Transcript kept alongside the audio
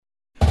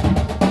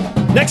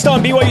Next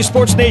on BYU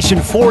Sports Nation,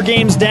 4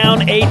 games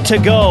down, 8 to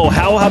go.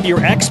 How have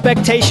your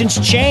expectations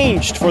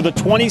changed for the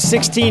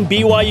 2016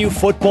 BYU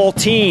football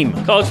team?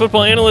 College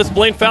football analysts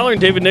Blaine Fowler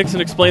and David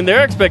Nixon explain their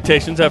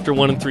expectations after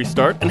 1-3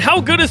 start. And how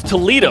good is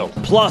Toledo?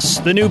 Plus,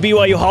 the new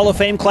BYU Hall of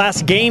Fame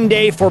class game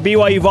day for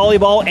BYU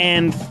volleyball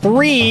and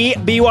 3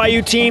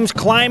 BYU teams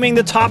climbing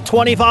the top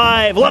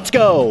 25. Let's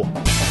go.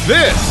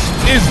 This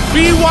is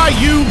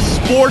BYU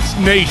Sports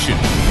Nation,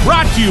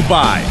 brought to you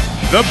by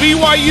The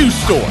BYU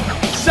Store.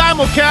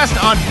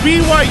 Simulcast on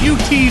BYU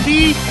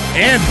TV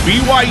and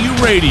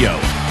BYU Radio.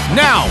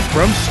 Now,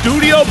 from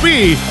Studio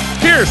B,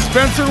 here's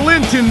Spencer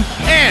Linton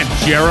and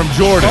Jarom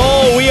Jordan.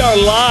 Oh, we are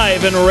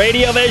live in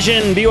Radio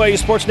Vision. BYU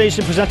Sports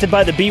Nation presented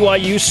by the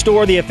BYU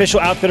Store, the official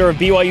outfitter of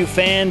BYU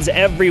fans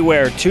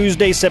everywhere.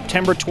 Tuesday,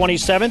 September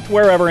 27th,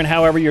 wherever and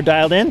however you're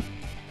dialed in.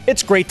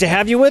 It's great to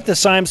have you with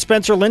us. I'm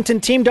Spencer Linton,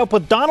 teamed up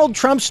with Donald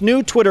Trump's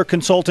new Twitter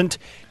consultant,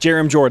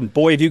 Jarom Jordan.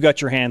 Boy, have you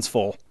got your hands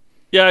full.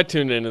 Yeah, I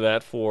tuned into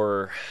that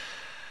for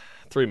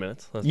 3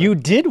 minutes. You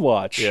did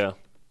watch? Yeah.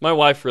 My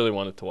wife really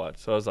wanted to watch,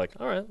 so I was like,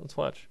 all right, let's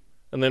watch.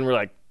 And then we're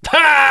like,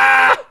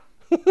 ah!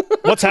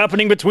 What's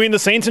happening between the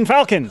Saints and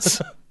Falcons?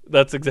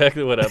 That's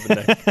exactly what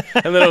happened next.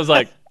 And then I was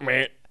like,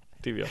 meh,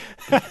 TV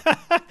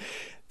off.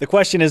 The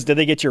question is, did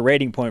they get your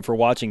rating point for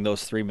watching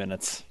those 3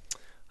 minutes?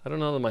 I don't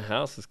know that my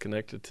house is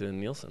connected to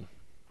Nielsen,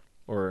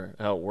 or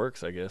how it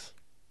works, I guess.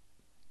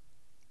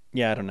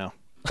 Yeah, I don't know.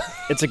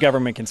 It's a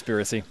government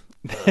conspiracy.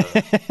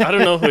 I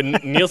don't know who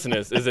Nielsen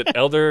is. Is it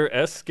Elder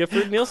S.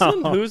 Gifford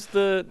Nielsen? Oh.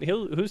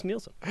 Who's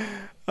Nielsen?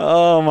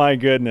 Oh, my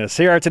goodness.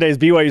 Here are today's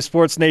BYU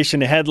Sports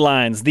Nation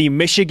headlines. The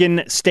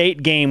Michigan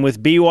State game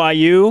with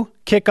BYU.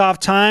 Kickoff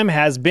time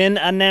has been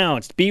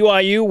announced.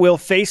 BYU will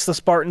face the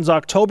Spartans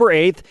October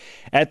 8th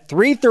at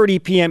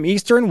 3:30 p.m.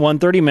 Eastern,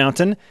 1:30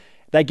 Mountain.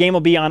 That game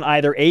will be on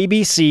either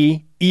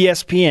ABC,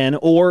 ESPN,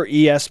 or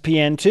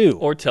ESPN2.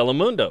 Or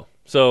Telemundo.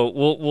 So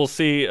we'll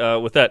see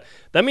with that.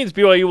 That means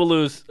BYU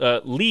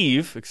will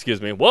leave.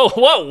 Excuse me. What?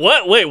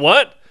 Wait,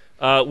 what?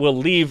 Will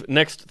leave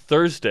next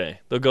Thursday.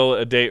 They'll go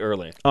a day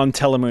early. On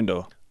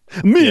Telemundo.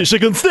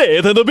 Michigan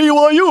State and the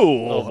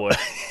BYU. Oh, boy.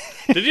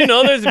 Did you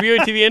know there's a BYU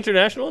TV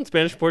International in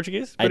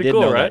Spanish-Portuguese? I did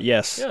cool, know right? that,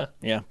 yes.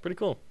 Yeah. Pretty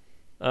cool.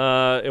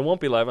 It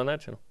won't be live on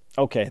that channel.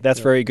 Okay,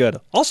 that's very good.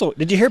 Also,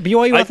 did you hear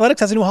BYU Athletics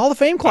has a new Hall of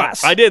Fame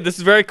class? I did. This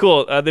is very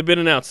cool. They've been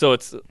announced. So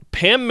it's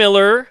Pam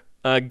Miller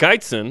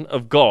Geitzen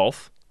of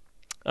golf,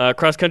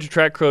 cross-country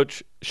track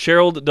coach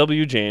Cheryl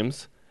W.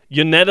 James,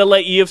 Yonetta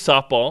Leahy of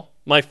softball.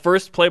 My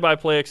first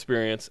play-by-play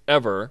experience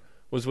ever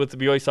was with the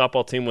BYU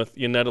softball team with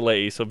Yonetta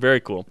Leahy, so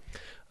very cool.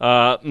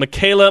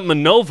 Michaela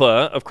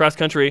Manova of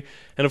cross-country,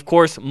 and, of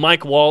course,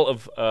 Mike Wall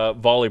of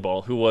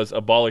volleyball, who was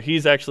a baller.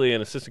 He's actually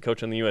an assistant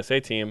coach on the USA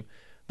team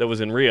that was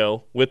in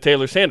Rio with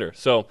Taylor Sander.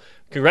 So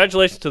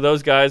congratulations to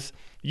those guys.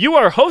 You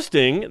are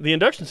hosting the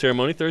induction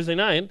ceremony Thursday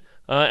night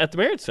at the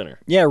Marriott Center.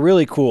 Yeah,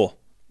 really cool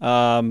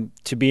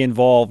to be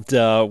involved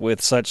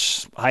with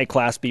such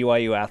high-class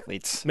BYU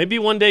athletes. Maybe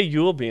one day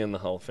you will be in the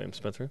Hall of Fame,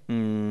 Spencer. You're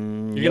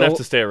going to have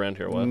to stay around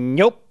here a while.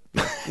 Nope.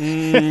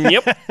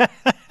 Yep.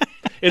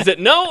 Is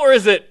it no or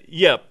is it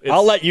yep?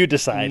 I'll let you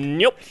decide.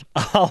 Nope.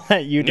 I'll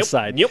let you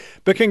decide. Yep.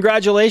 But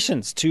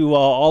congratulations to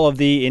all of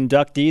the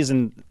inductees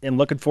and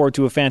looking forward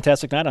to a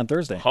fantastic night on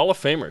Thursday. Hall of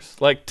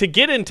Famers. Like, to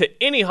get into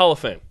any Hall of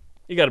Fame,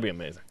 you got to be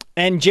amazing.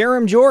 And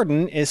Jarom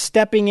Jordan is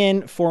stepping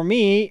in for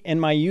me in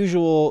my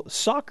usual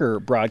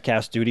soccer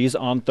broadcast duties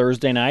on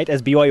Thursday night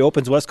as BYU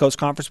opens West Coast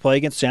Conference play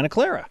against Santa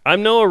Clara.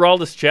 I'm no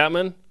Araldus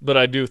Chapman, but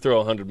I do throw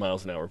 100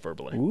 miles an hour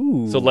verbally.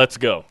 Ooh. So let's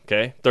go,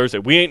 okay? Thursday.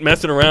 We ain't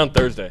messing around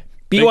Thursday.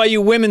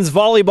 BYU women's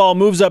volleyball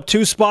moves up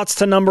 2 spots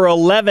to number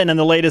 11 in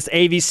the latest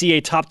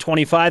AVCA Top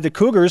 25. The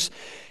Cougars,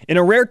 in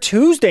a rare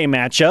Tuesday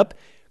matchup,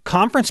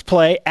 conference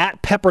play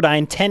at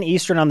Pepperdine, 10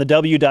 Eastern on the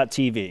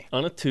W.TV.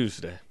 On a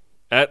Tuesday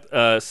at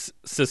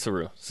Cisco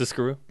Roo.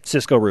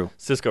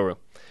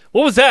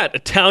 What was that?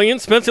 Italian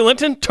Spencer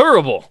Linton?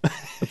 Terrible.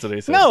 That's what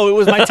he said. No, it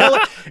was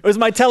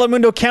my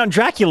Telemundo Count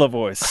Dracula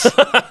voice.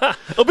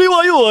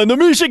 BYU and the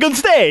Michigan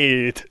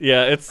State.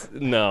 Yeah, it's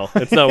not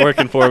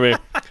working for me.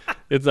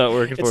 It's not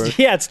working for me.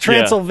 Yeah, it's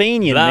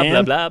Transylvanian,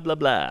 man. Blah, blah,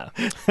 blah,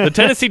 blah. The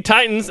Tennessee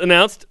Titans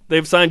announced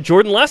they've signed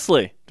Jordan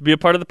Leslie to be a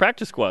part of the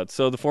practice squad.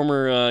 So the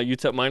former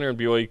UTEP Miner and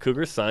BYU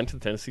Cougars signed to the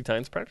Tennessee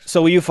Titans practice squad.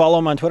 So will you follow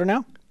him on Twitter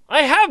now?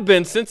 I have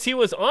been since he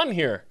was on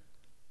here.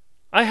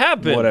 I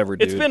have been. Whatever,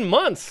 dude. It's been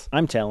months.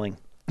 I'm telling.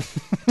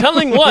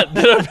 Telling what?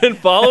 That I've been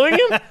following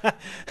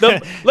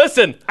him?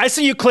 Listen. I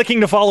see you clicking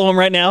to follow him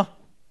right now.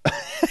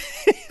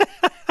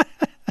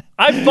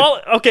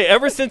 Okay,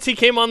 ever since he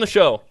came on the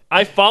show,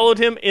 I followed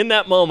him in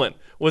that moment.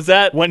 Was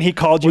that when he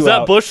called you out? Was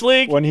that Bush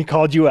League? When he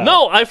called you out?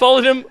 No, I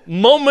followed him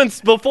moments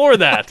before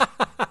that.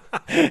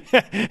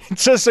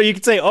 Just so you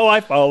could say, "Oh, I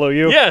follow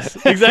you." Yes,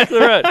 exactly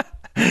right.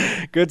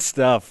 Good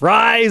stuff.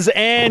 Rise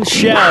and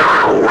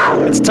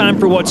shout. It's time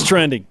for What's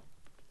Trending.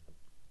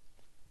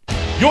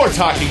 You're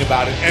talking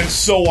about it, and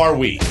so are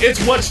we.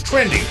 It's What's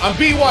Trending on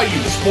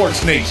BYU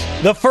Sports Nation.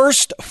 The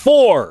first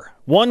 4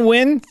 1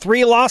 win,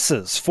 3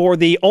 losses for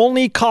the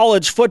only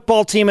college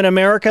football team in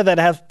America that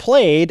have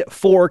played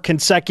 4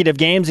 consecutive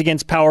games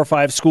against Power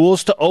 5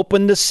 schools to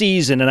open the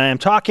season. And I am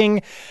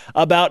talking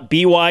about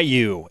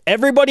BYU.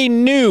 Everybody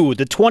knew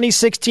the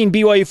 2016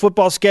 BYU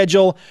football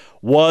schedule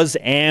was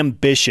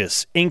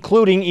ambitious,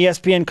 including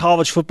ESPN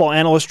college football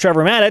analyst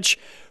Trevor Matich,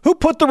 who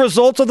put the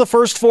results of the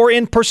first 4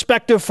 in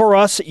perspective for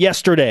us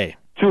yesterday.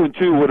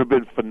 2-2 would have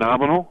been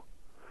phenomenal.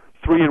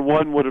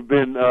 3-1 would have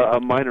been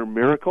a minor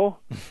miracle,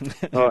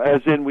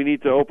 as in we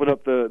need to open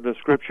up the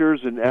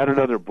scriptures and add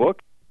another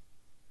book.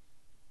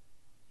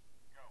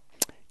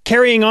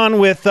 Carrying on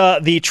with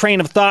the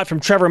train of thought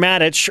from Trevor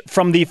Matich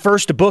from the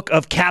first book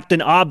of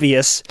Captain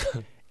Obvious,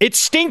 it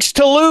stinks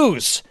to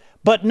lose,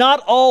 but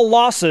not all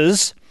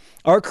losses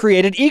are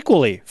created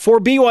equally. For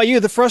BYU,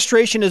 the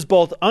frustration is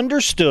both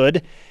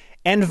understood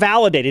and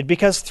validated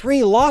because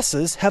 3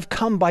 losses have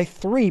come by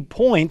 3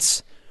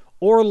 points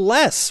or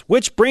less,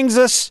 which brings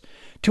us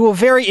to a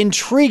very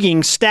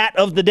intriguing stat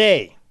of the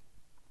day.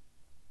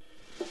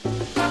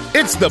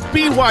 It's the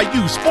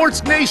BYU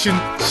Sports Nation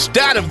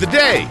Stat of the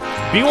Day.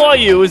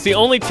 BYU is the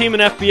only team in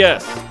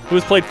FBS who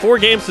has played 4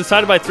 games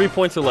decided by 3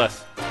 points or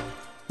less.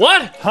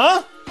 What?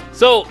 Huh?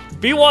 So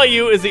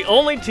BYU is the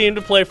only team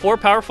to play 4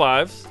 Power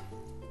 5s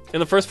in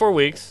the first 4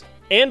 weeks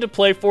and to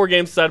play 4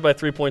 games decided by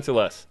 3 points or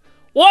less.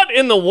 What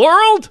in the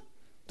world?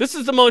 This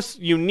is the most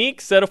unique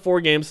set of 4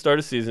 games to start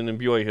a season in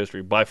BYU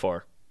history by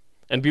far.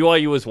 And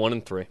BYU is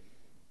 1-3.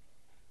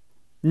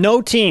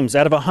 No teams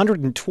out of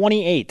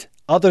 128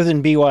 other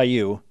than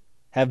BYU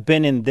have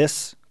been in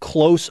this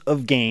close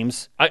of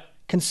games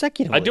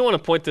consecutively. I do want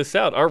to point this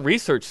out. Our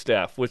research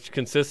staff, which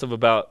consists of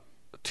about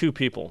 2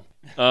 people,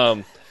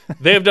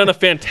 they have done a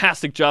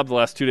fantastic job the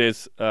last 2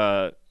 days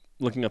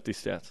looking up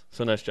these stats.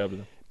 So nice job to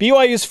them.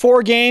 BYU's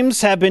 4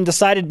 games have been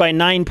decided by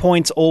 9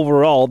 points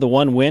overall, the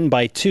 1 win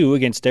by 2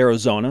 against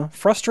Arizona.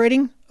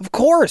 Frustrating? Of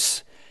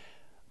course.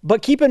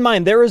 But keep in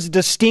mind, there is a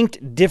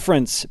distinct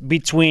difference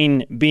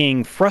between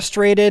being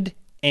frustrated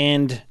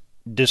and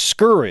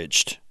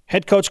discouraged.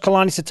 Head coach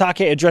Kalani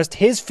Sitake addressed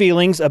his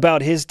feelings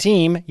about his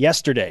team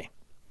yesterday.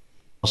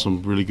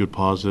 Some really good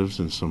positives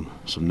and some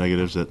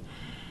negatives that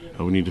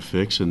we need to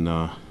fix, and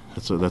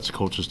that's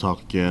coach's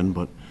talk again.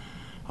 But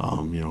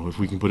if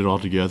we can put it all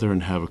together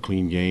and have a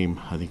clean game,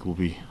 I think we'll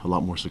be a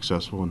lot more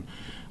successful. And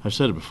I've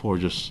said it before,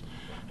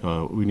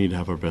 we need to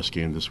have our best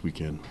game this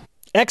weekend.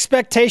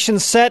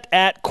 Expectations set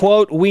at,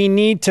 quote, we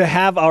need to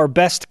have our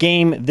best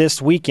game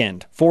this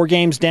weekend. 4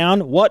 games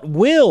down. What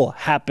will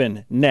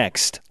happen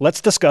next?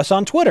 Let's discuss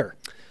on Twitter.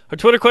 Our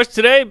Twitter question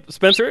today,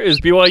 Spencer, is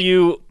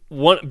BYU's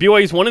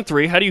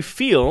 1-3. How do you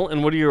feel,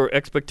 and what are your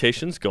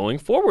expectations going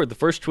forward? The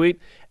first tweet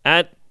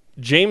at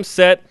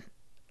JamesSet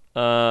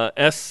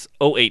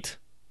S08.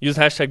 Use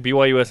hashtag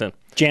BYUSN.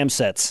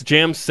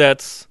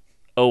 Jamsets.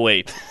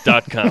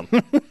 Jamsets08.com.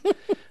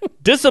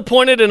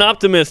 Disappointed and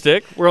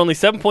optimistic. We're only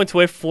 7 points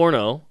away from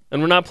 4-0,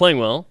 and we're not playing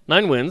well.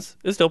 9 wins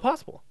is still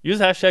possible. Use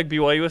hashtag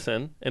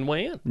BYUSN and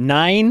weigh in.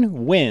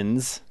 9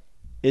 wins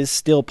is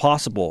still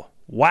possible.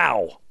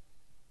 Wow.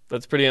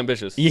 That's pretty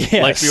ambitious. Yes.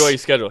 Like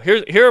BYU's schedule.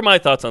 Here are my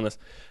thoughts on this.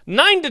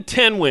 9 to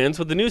 10 wins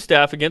with the new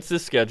staff against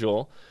this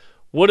schedule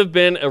would have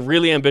been a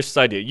really ambitious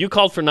idea. You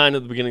called for 9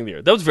 at the beginning of the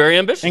year. That was very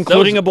ambitious.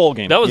 Including a bowl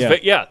game. That was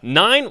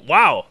 9.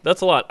 Wow,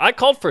 that's a lot. I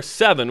called for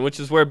 7, which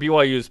is where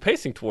BYU is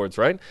pacing towards,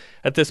 right,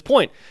 at this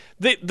point.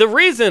 The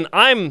reason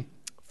I'm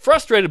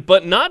frustrated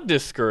but not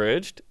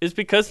discouraged is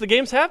because the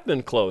games have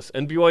been close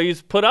and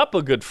BYU's put up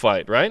a good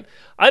fight, right?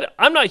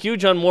 I'm not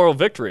huge on moral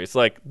victories.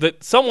 Like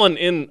someone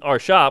in our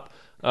shop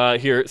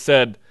here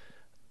said,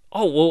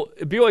 oh, well,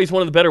 BYU is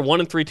one of the better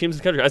 1-3 teams in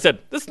the country. I said,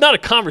 this is not a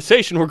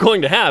conversation we're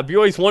going to have.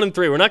 BYU is 1-3.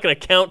 We're not going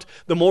to count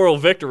the moral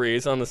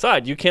victories on the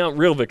side. You count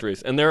real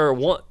victories, and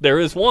there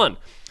is one.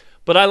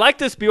 But I like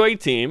this BYU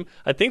team.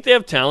 I think they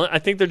have talent. I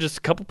think they're just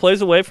a couple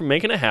plays away from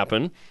making it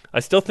happen. I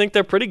still think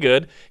they're pretty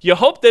good. You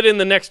hope that in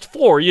the next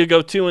 4 you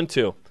go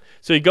 2-2.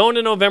 So you go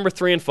into November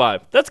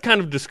 3-5. That's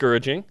kind of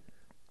discouraging,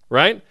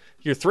 right?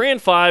 You're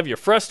 3-5. You're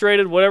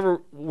frustrated,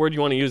 whatever word you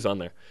want to use on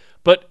there.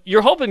 But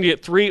you're hoping to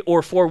get 3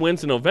 or 4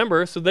 wins in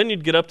November, so then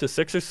you'd get up to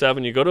 6 or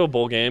 7. You go to a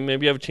bowl game.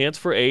 Maybe you have a chance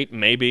for 8,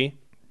 maybe.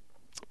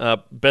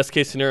 Best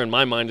case scenario in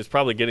my mind is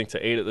probably getting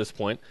to 8 at this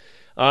point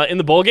in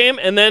the bowl game.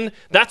 And then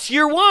that's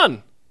year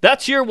 1.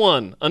 That's year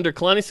 1 under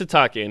Kalani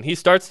Sitake. And he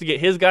starts to get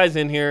his guys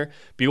in here.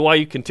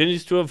 BYU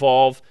continues to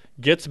evolve,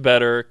 gets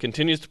better,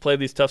 continues to play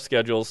these tough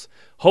schedules.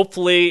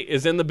 Hopefully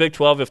is in the Big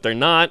 12. If they're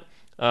not,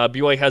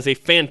 BYU has a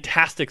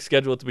fantastic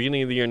schedule at the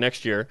beginning of the year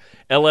next year.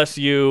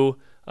 LSU,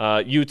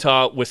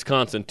 Utah,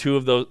 Wisconsin, 2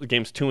 of those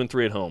games, 2 and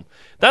 3 at home.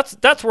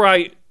 That's where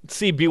I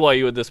see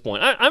BYU at this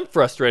point. I'm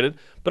frustrated,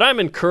 but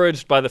I'm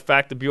encouraged by the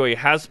fact that BYU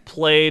has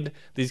played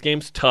these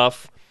games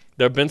tough.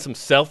 There have been some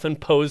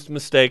self-imposed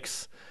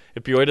mistakes.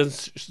 If BYU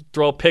doesn't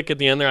throw a pick at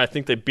the end there, I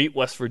think they beat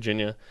West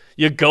Virginia.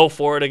 You go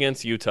for it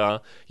against Utah.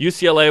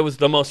 UCLA was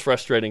the most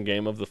frustrating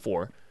game of the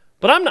 4.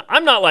 But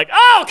I'm not like,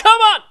 oh,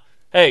 come on.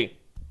 Hey,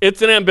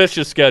 it's an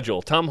ambitious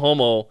schedule. Tom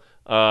Homo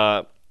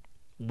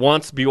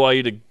wants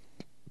BYU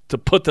to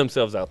put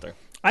themselves out there.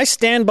 I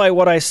stand by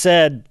what I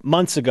said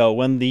months ago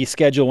when the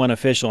schedule went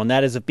official, and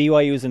that is if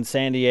BYU is in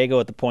San Diego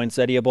at the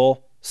Poinsettia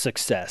Bowl,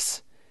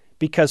 success.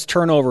 Because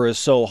turnover is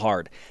so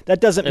hard.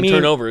 That doesn't mean...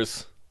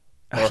 turnovers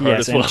are hard yes,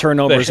 as well. and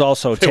turnovers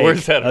also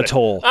take a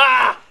toll.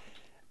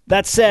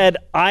 That said,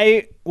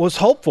 I was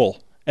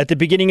hopeful at the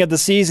beginning of the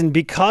season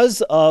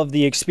because of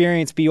the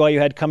experience BYU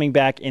had coming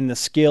back in the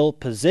skill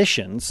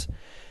positions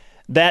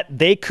that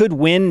they could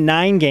win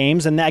 9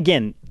 games. And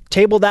again,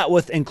 table that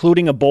with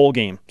including a bowl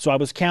game. So I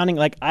was counting,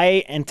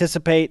 I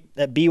anticipate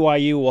that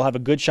BYU will have a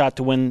good shot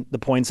to win the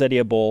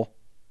Poinsettia Bowl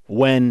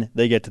when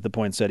they get to the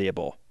Poinsettia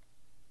Bowl.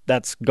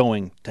 That's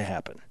going to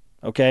happen.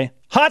 Okay?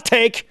 Hot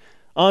take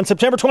on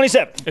September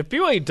 27th. If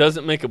BYU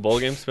doesn't make a bowl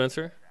game,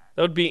 Spencer,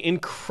 that would be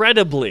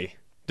incredibly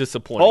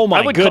disappointing. Oh,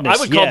 my goodness.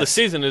 I would call the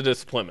season a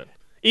disappointment.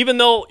 Even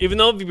though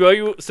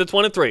BYU sits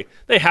 1-3,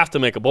 they have to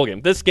make a bowl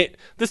game. This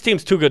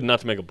team's too good not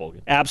to make a bowl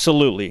game.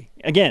 Absolutely.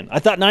 Again, I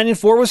thought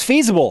 9-4 was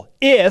feasible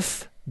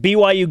if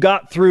BYU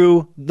got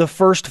through the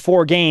first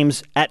 4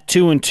 games at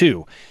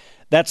 2-2.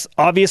 That's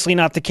obviously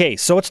not the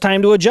case, so it's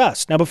time to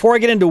adjust. Now, before I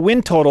get into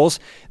win totals,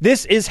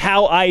 this is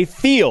how I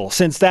feel,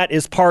 since that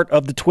is part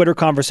of the Twitter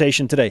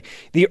conversation today.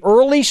 The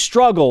early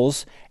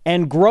struggles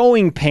and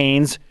growing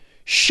pains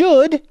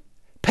should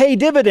pay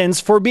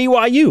dividends for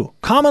BYU.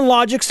 Common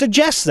logic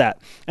suggests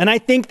that, and I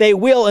think they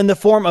will in the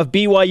form of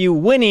BYU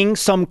winning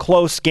some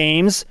close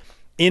games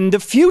in the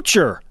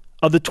future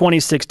of the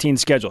 2016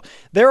 schedule.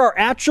 There are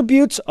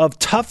attributes of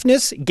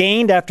toughness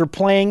gained after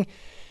playing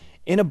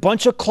in a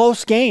bunch of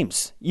close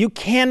games. You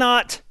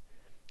cannot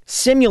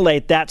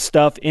simulate that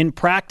stuff in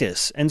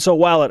practice. And so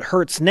while it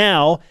hurts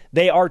now,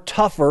 they are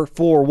tougher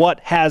for what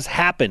has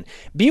happened.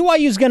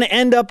 BYU is going to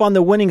end up on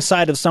the winning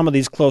side of some of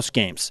these close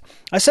games.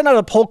 I sent out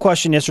a poll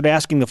question yesterday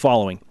asking the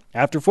following.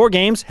 After 4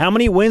 games, how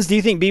many wins do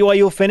you think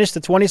BYU will finish the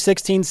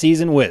 2016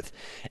 season with?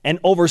 And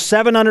over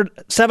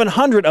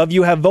 700 of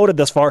you have voted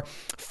thus far.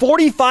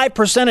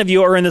 45% of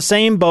you are in the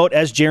same boat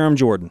as Jarom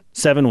Jordan,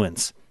 7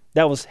 wins.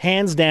 That was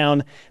hands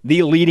down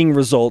the leading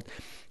result.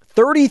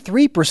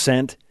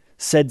 33%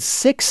 said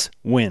 6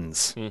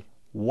 wins.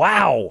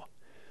 Wow.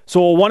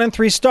 So a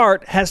 1-3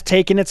 start has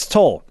taken its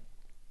toll.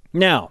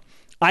 Now,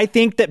 I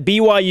think that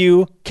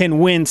BYU can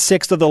win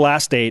 6 of the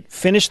last 8,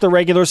 finish the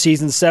regular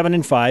season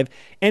 7-5,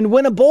 and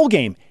win a bowl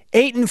game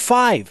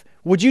 8-5.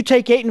 Would you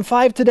take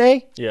 8-5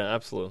 today? Yeah,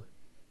 absolutely.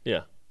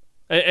 Yeah.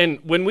 And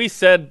when we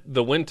said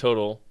the win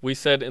total, we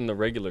said in the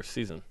regular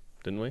season,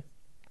 didn't we?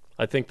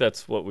 I think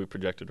that's what we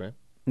projected, right?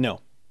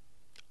 No.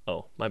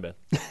 Oh, my bad.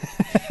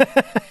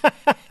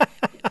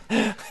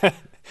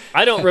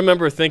 I don't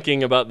remember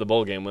thinking about the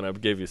bowl game when I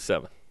gave you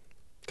 7.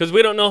 Because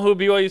we don't know who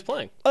BYU is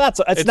playing. Well,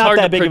 it's not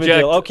that big of a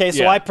deal. Okay,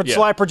 so I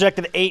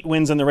projected 8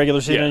 wins in the regular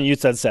season, and you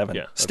said 7.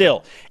 Yeah, okay.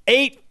 Still,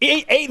 8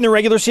 in the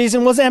regular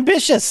season was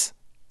ambitious.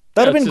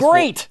 That would have been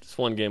great. Just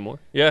one game more.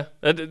 Yeah,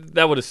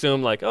 that would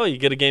assume you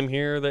get a game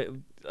here.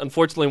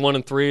 Unfortunately,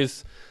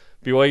 1-3s.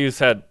 BYU's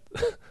had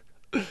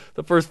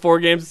the first 4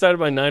 games decided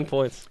by 9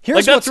 points.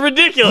 That's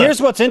ridiculous.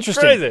 Here's what's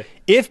interesting. Crazy.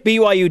 If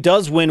BYU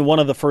does win one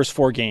of the first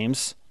 4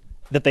 games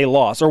that they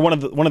lost, or one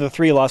of the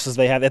 3 losses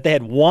they have, if they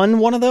had won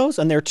one of those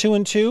and they're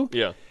 2-2,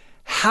 yeah,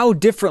 how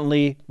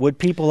differently would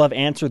people have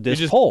answered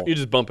this poll? You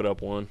just bump it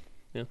up 1.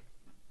 Yeah,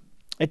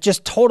 it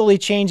just totally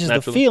changes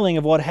the feeling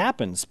of what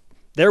happens.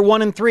 They're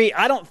 1-3.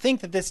 I don't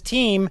think that this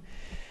team,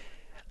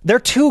 they're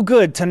too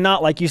good to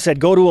not, like you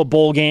said, go to a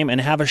bowl game and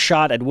have a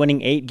shot at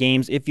winning 8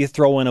 games if you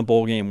throw in a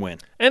bowl game win.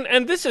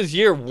 And this is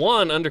year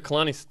 1 under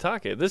Kalani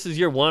Sitake. This is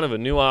year 1 of a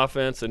new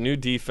offense, a new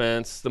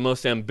defense, the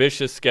most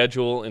ambitious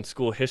schedule in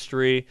school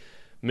history.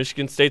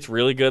 Michigan State's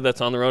really good. That's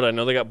on the road. I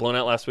know they got blown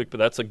out last week, but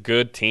that's a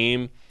good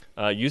team.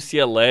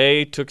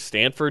 UCLA took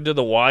Stanford to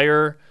the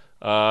wire.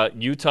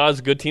 Utah's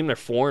a good team. They're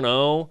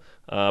 4-0.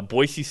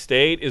 Boise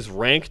State is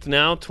ranked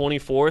now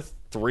 24th,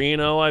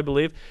 3-0, I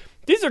believe.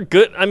 These are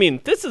good. I mean,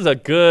 this is a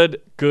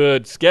good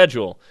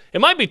schedule. It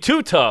might be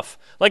too tough.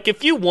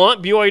 If you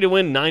want BYU to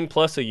win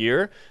 9+ a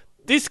year,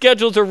 these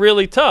schedules are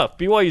really tough.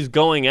 BYU's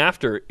going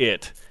after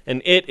it,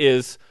 and it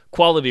is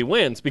quality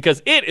wins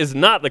because it is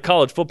not the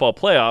college football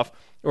playoff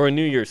or a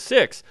New Year's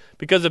Six.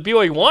 Because if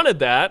BYU wanted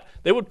that,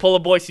 they would pull a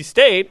Boise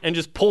State and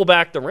just pull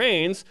back the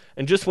reins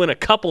and just win a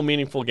couple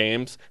meaningful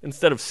games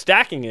instead of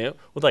stacking it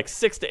with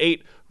 6 to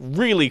 8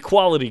 really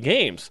quality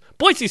games.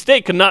 Boise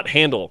State could not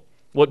handle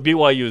what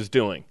BYU is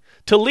doing.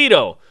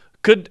 Toledo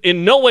could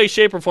in no way,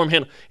 shape, or form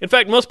handle. In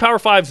fact, most Power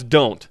 5s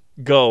don't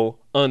go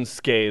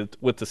unscathed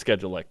with the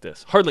schedule like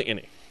this. Hardly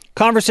any.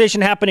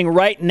 Conversation happening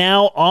right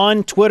now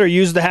on Twitter.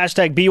 Use the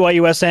hashtag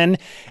BYUSN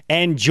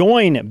and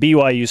join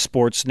BYU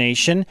Sports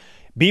Nation.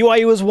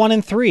 BYU is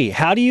 1-3.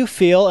 How do you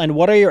feel, and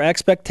what are your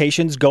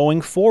expectations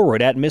going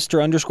forward? At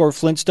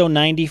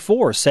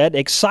Mr._Flintstone94 said,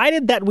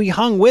 excited that we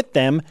hung with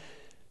them,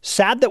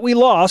 sad that we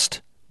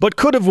lost, but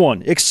could have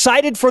won.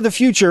 Excited for the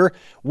future.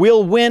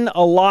 We'll win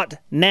a lot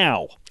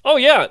now. Oh,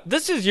 yeah.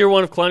 This is year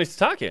 1 of Kalani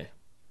Sitake.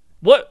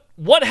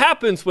 What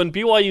happens when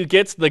BYU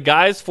gets the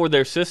guys for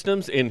their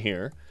systems in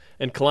here,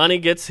 and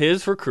Kalani gets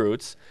his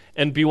recruits,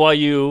 and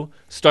BYU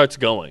starts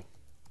going?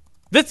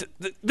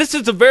 This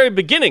is the very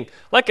beginning.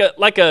 Like a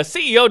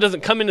CEO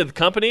doesn't come into the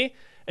company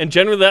and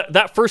generally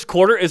that first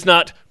quarter is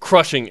not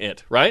crushing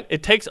it, right?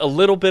 It takes a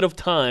little bit of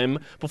time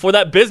before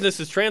that business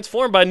is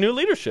transformed by new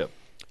leadership.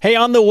 Hey,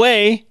 on the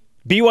way,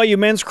 BYU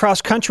men's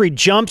cross country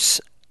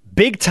jumps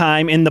big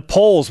time in the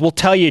polls. We'll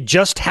tell you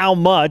just how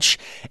much.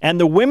 And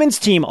the women's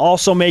team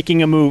also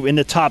making a move in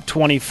the top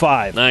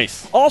 25.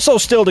 Nice. Also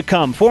still to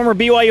come, former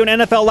BYU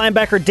and NFL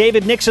linebacker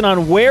David Nixon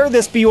on where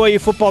this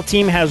BYU football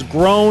team has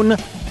grown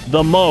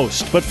the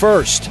most. But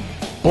first,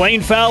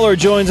 Blaine Fowler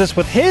joins us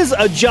with his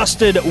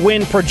adjusted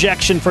win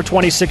projection for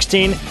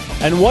 2016.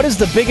 And what is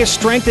the biggest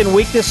strength and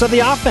weakness of the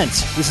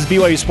offense? This is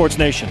BYU Sports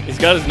Nation. He's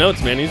got his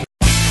notes, man.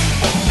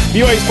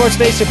 BYU Sports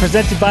Nation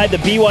presented by the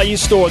BYU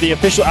Store, the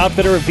official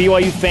outfitter of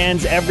BYU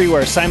fans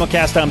everywhere.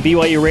 Simulcast on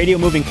BYU Radio,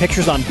 moving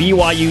pictures on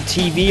BYU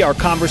TV. Our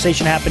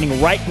conversation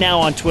happening right now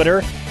on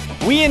Twitter.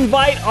 We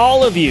invite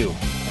all of you.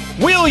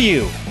 Will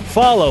you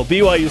follow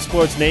BYU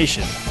Sports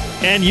Nation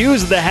and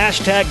use the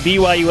hashtag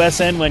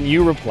BYUSN when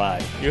you reply?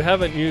 You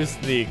haven't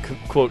used the,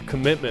 quote,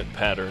 commitment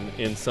pattern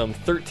in some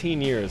 13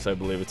 years, I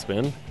believe it's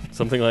been.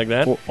 Something like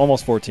that.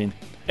 Almost 14.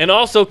 And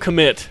also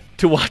commit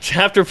to watch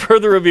After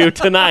Further Review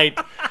tonight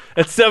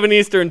at 7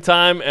 Eastern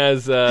time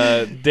as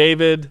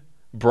David,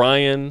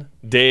 Brian,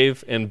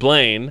 Dave, and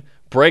Blaine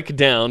break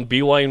down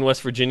BYU and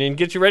West Virginia and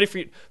get you ready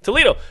for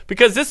Toledo,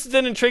 because this is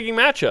an intriguing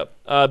matchup.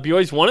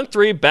 BYU's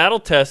 1-3,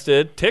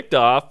 battle-tested, ticked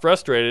off,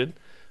 frustrated,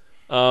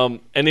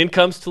 and in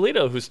comes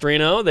Toledo, who's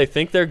 3-0. They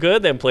think they're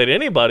good. They haven't played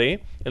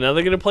anybody, and now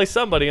they're going to play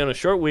somebody on a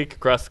short week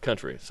across the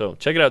country. So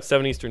check it out,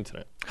 7 Eastern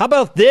tonight. How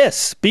about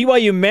this?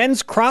 BYU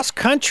men's cross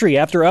country,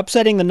 after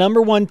upsetting the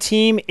number 1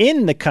 team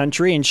in the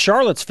country in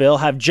Charlottesville,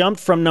 have jumped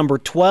from number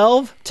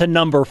 12 to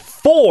number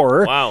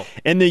 4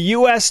 in the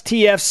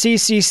USTF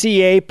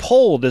CCCA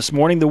poll this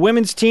morning. The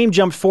women's team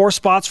jumped 4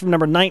 spots from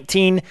number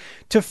 19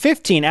 to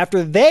 15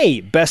 after they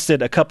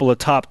bested a couple of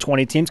top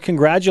 20 teams.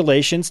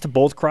 Congratulations to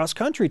both cross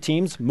country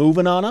teams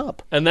moving on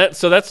up. And that's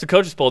the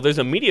coaches poll. There's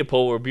a media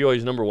poll where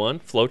BYU's number 1,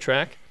 Flow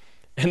Track,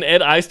 and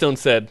Ed Eyestone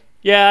said,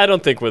 "Yeah, I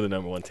don't think we're the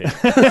number 1 team."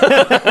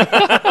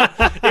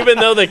 Even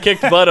though they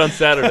kicked butt on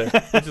Saturday,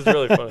 which is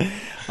really funny.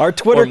 Our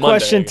Twitter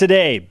question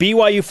today,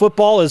 BYU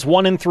football is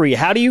 1-3.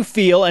 How do you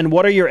feel, and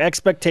what are your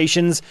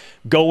expectations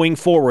going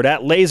forward?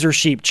 At Laser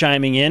Sheep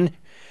chiming in,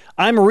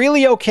 I'm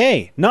really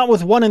okay. Not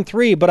with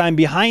 1-3, but I'm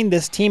behind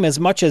this team as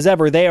much as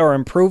ever. They are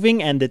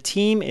improving, and the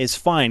team is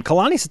fine.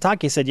 Kalani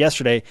Sitake said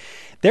yesterday,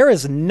 there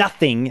is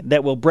nothing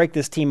that will break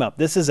this team up.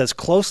 This is as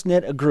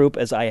close-knit a group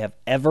as I have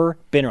ever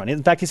been around.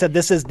 In fact, he said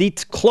this is the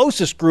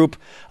closest group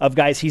of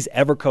guys he's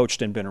ever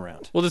coached and been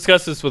around. We'll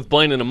discuss this with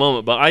Blaine in a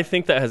moment, but I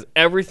think that has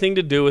everything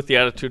to do with the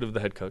attitude of the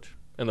head coach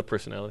and the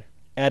personality.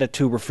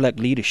 Attitude reflect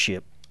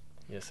leadership.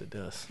 Yes, it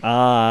does.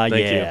 Thank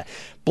you.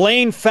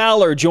 Blaine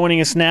Fowler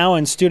joining us now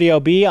in Studio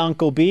B.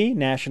 Uncle B,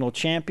 national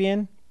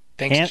champion.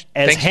 Thanks,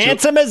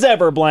 handsome as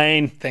ever,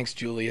 Blaine. Thanks,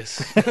 Julius.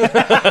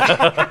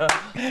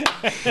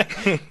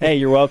 Hey,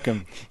 you're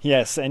welcome.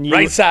 Yes, and you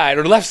right side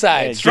or left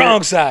side,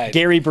 strong side.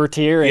 Gary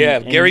Bertier.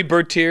 Gary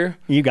Bertier.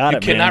 You got it,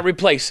 man. You cannot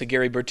replace a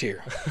Gary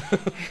Bertier.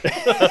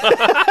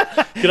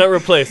 Cannot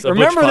replace.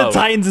 Remember the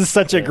Titans is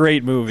such a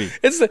great movie.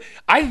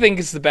 I think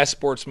it's the best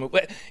sports movie.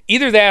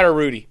 Either that or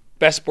Rudy.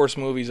 Best sports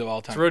movies of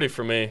all time. It's Rudy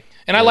for me.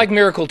 And I like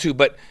Miracle too,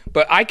 but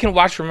I can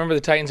watch Remember the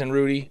Titans and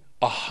Rudy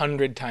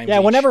 100 times. Yeah,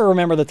 each. whenever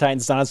Remember the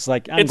Titans on, it's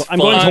like I'm fun.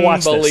 going to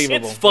watch this.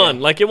 It's fun.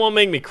 Yeah. Like, it won't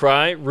make me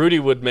cry. Rudy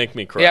would make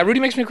me cry. Yeah, Rudy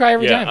makes me cry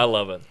every time. Yeah, I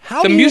love it.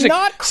 How do you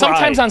not cry?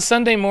 Sometimes on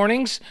Sunday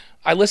mornings,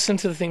 I listen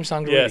to the theme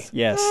song to Rudy.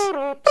 Yes.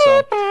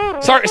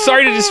 So,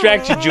 sorry to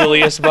distract you,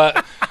 Julius,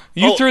 but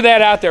you threw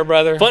that out there,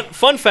 brother.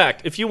 Fun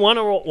fact, if you want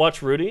to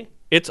watch Rudy,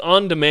 it's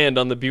on demand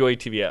on the BYU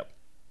TV app.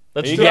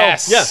 That's true.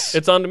 Yes. Yeah,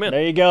 it's on demand.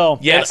 There you go.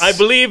 Yes. And I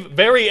believe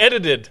very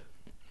edited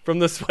from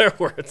the swear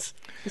words.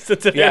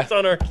 It's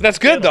on our That's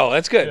good, though.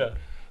 That's good. Yeah.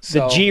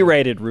 The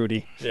G-rated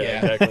Rudy.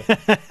 Yeah,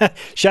 exactly.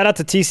 Shout out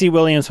to T.C.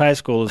 Williams High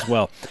School as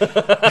well.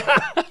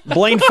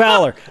 Blaine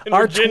Fowler. In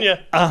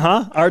Virginia.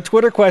 Our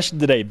Twitter question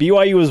today.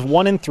 BYU is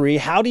 1-3.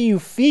 How do you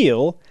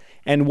feel,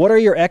 and what are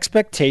your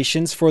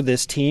expectations for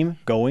this team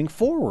going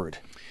forward?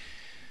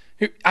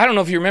 I don't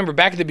know if you remember,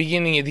 back at the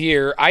beginning of the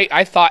year,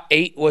 I thought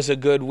 8 was a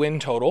good win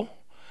total,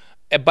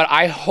 but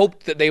I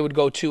hoped that they would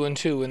go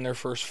 2-2 in their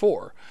first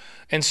 4.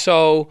 And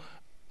so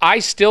I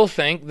still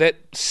think that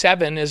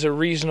 7 is a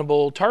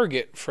reasonable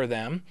target for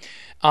them.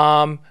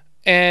 And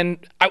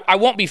I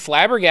won't be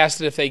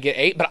flabbergasted if they get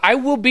 8, but I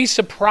will be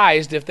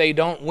surprised if they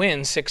don't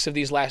win 6 of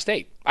these last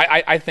 8.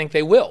 I think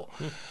they will.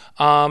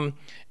 And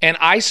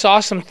I saw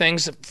some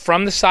things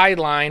from the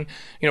sideline,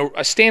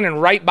 standing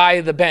right by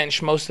the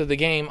bench most of the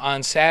game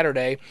on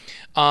Saturday,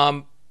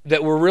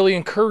 that were really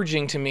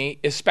encouraging to me,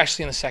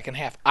 especially in the second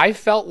half. I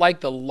felt like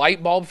the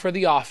light bulb for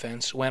the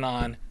offense went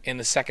on in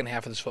the second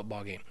half of this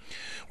football game,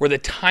 where the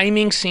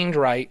timing seemed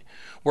right,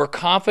 where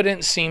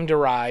confidence seemed to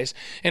rise,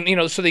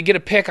 and so they get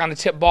a pick on the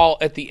tip ball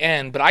at the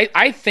end. But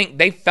I think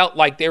they felt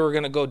like they were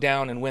going to go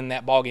down and win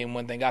that ball game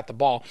when they got the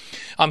ball.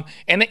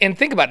 And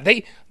think about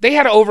it, they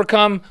had to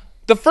overcome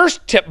the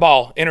first tip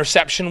ball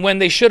interception when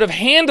they should have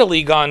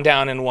handily gone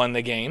down and won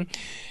the game.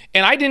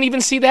 And I didn't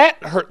even see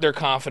that hurt their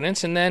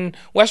confidence. And then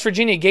West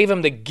Virginia gave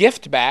them the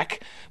gift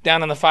back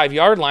down on the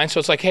 5-yard line. So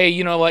it's like, hey,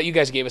 you know what? You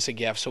guys gave us a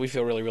gift, so we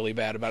feel really, really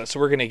bad about it.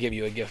 So we're going to give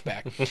you a gift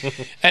back.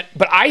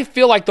 But I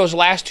feel like those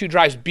last 2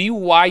 drives,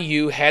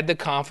 BYU had the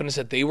confidence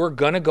that they were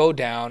going to go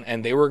down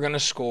and they were going to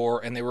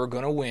score and they were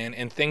going to win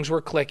and things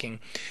were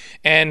clicking.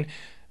 And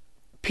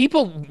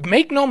people,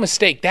 make no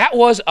mistake, that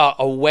was a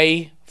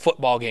away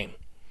football game.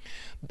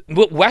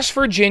 West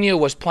Virginia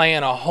was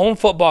playing a home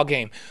football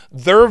game.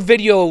 Their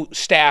video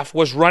staff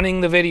was running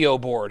the video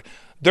board.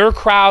 Their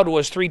crowd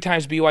was 3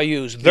 times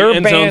BYU's.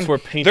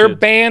 Their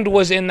band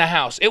was in the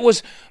house. It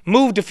was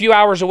moved a few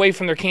hours away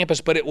from their campus,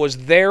 but it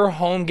was their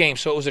home game.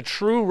 So it was a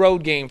true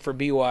road game for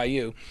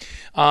BYU.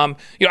 On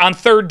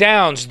third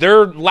downs,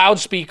 their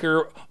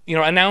loudspeaker,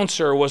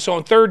 announcer was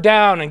on third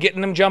down and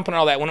getting them jumping and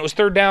all that. When it was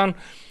third down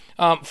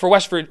for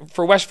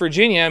West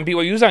Virginia and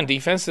BYU's on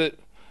defense,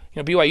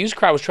 BYU's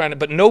crowd was trying to,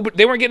 but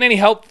they weren't getting any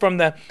help from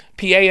the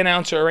PA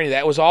announcer or any of that.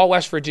 It was all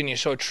West Virginia.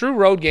 So a true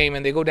road game,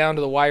 and they go down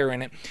to the wire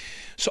in it.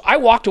 So I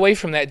walked away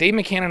from that. Dave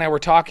McCann and I were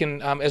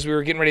talking as we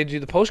were getting ready to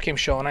do the postgame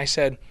show, and I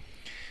said,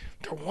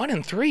 they're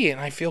 1-3, and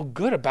I feel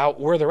good about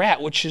where they're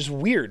at, which is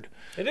weird.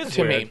 It is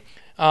to weird.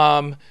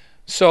 me.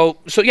 So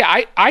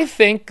yeah, I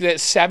think that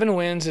 7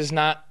 wins is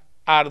not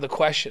out of the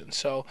question.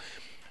 So,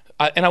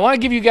 and I want to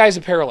give you guys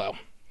a parallel.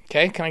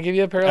 Okay, can I give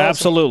you a parallel?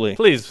 Absolutely.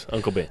 Please,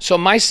 Uncle Ben. So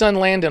my son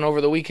Landon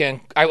over the weekend,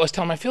 I was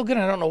telling him I feel good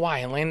and I don't know why.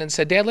 And Landon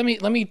said, Dad, let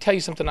me tell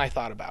you something I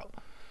thought about.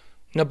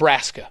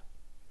 Nebraska.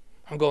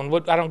 I'm going,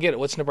 what? I don't get it.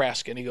 What's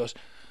Nebraska? And he goes,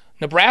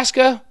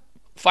 Nebraska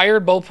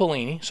fired Bo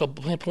Pelini. So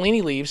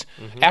Pelini leaves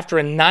after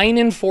a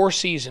 9-4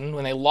 season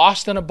when they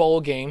lost in a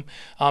bowl game,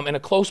 in a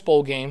close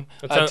bowl game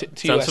to sounds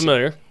USC.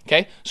 familiar.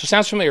 Okay, so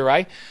sounds familiar,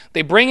 right?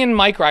 They bring in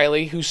Mike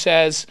Riley, who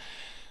says,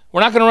 we're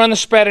not going to run the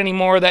spread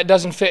anymore. That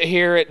doesn't fit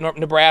here at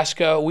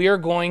Nebraska. We're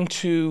going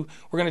to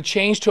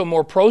change to a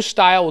more pro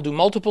style. We'll do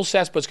multiple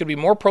sets, but it's going to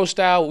be more pro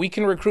style. We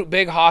can recruit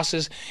big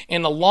hosses.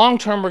 In the long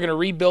term, we're going to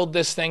rebuild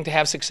this thing to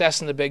have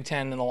success in the Big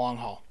Ten in the long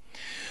haul.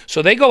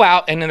 So they go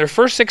out, and in their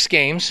first 6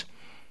 games,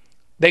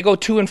 they go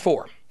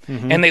 2-4.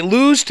 And they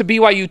lose to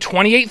BYU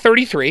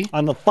 28-33.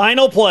 On the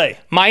final play.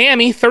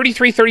 Miami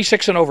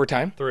 33-36 in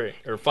overtime. 3.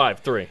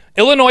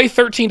 Illinois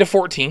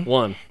 13-14.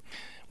 1.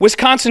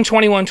 Wisconsin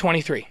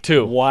 21-23.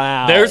 2.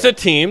 Wow. There's a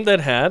team that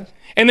had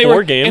and they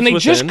 4 games and they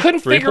just within couldn't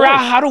 3 figure out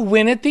points. how to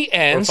win at the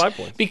ends 5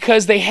 points.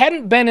 because they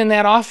hadn't been in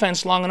that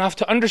offense long enough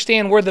to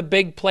understand where the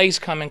big plays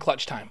come in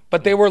clutch time.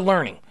 But they were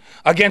learning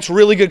against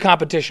really good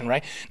competition,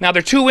 right? Now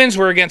their 2 wins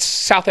were against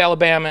South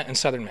Alabama and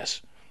Southern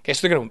Miss. Okay,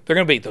 so they're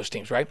gonna beat those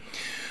teams, right?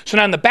 So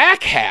now in the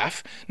back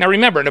half, now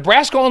remember,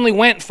 Nebraska only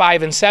went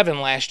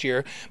 5-7 last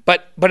year,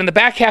 but in the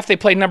back half they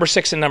played number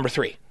 6 and number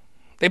 3.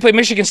 They played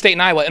Michigan State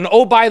and Iowa. And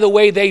oh, by the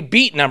way, they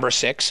beat number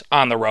 6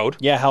 on the road.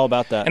 Yeah, how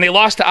about that? And they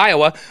lost to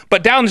Iowa.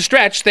 But down the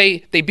stretch, they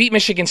beat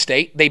Michigan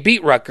State. They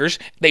beat Rutgers.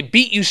 They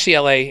beat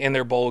UCLA in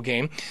their bowl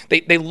game.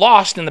 They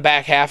lost in the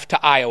back half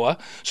to Iowa.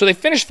 So they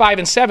finished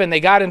 5-7. They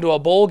got into a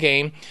bowl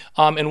game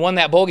and won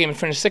that bowl game and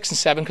finished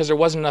 6-7 because there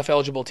wasn't enough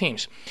eligible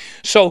teams.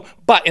 So,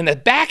 but in the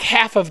back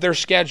half of their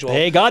schedule,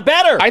 they got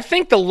better. I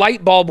think the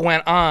light bulb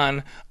went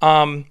on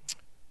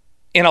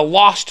in a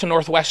loss to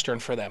Northwestern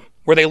for them,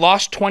 where they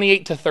lost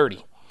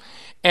 28-30.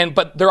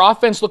 But their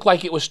offense looked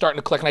like it was starting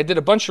to click. And I did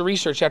a bunch of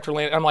research after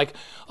landing. I'm like,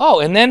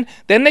 oh, and then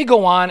they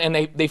go on and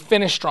they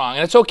finish strong.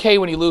 And it's okay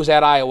when you lose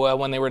at Iowa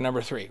when they were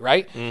number 3,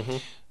 right? Mm-hmm.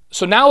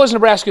 So now what's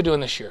Nebraska doing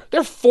this year?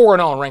 They're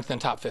 4-0 ranked in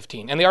the top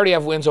 15. And they already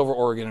have wins over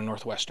Oregon and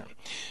Northwestern.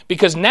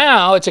 Because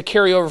now it's a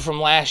carryover from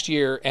last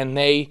year and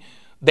they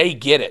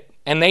get it.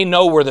 And they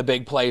know where the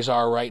big plays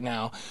are right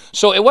now.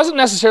 So it wasn't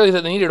necessarily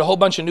that they needed a whole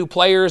bunch of new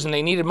players and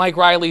they needed Mike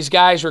Riley's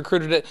guys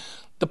recruited it.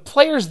 The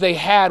players they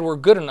had were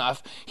good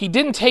enough. He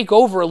didn't take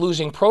over a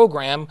losing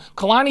program.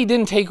 Kalani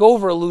didn't take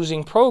over a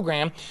losing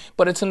program,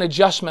 but it's an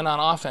adjustment on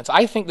offense.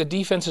 I think the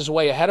defense is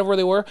way ahead of where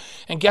they were.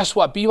 And guess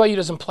what? BYU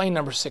doesn't play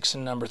number 6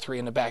 and number 3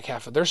 in the back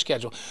half of their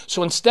schedule.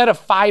 So instead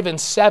of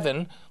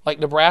 5-7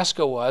 like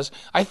Nebraska was,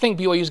 I think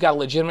BYU's got a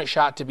legitimate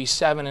shot to be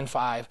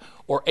 7-5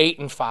 or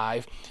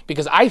 8-5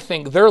 because I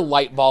think their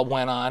light bulb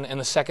went on in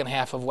the second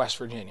half of West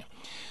Virginia.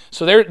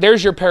 So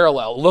there's your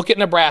parallel. Look at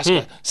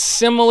Nebraska.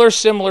 Similar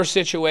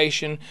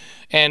situation.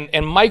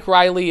 And Mike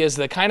Riley is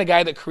the kind of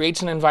guy that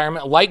creates an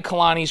environment like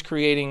Kalani's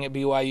creating at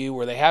BYU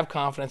where they have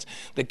confidence.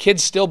 The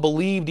kids still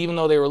believed even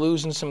though they were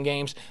losing some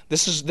games.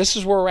 This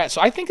is where we're at. So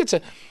I think it's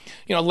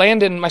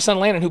Landon, my son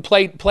Landon, who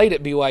played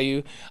at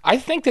BYU, I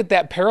think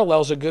that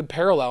parallel is a good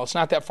parallel. It's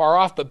not that far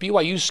off, but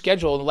BYU's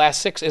schedule in the last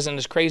 6 isn't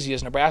as crazy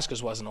as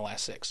Nebraska's was in the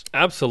last 6.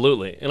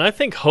 Absolutely. And I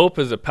think hope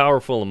is a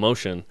powerful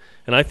emotion.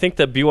 And I think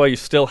that BYU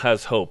still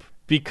has hope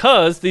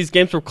because these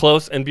games were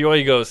close and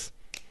BYU goes,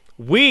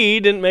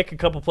 we didn't make a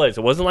couple plays.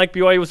 It wasn't like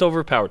BYU was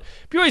overpowered.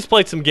 BYU's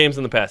played some games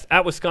in the past.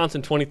 At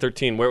Wisconsin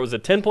 2013 where it was a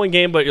 10-point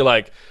game, but you're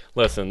like,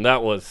 listen,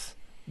 that was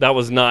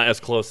not as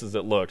close as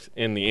it looked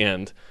in the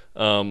end.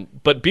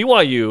 But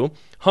BYU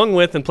hung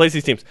with and plays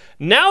these teams.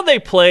 Now they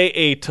play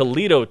a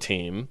Toledo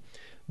team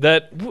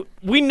that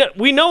we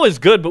know is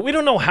good, but we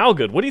don't know how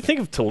good. What do you think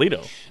of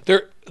Toledo?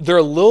 They're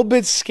a little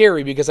bit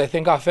scary because I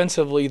think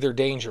offensively they're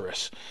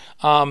dangerous.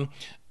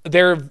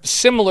 They're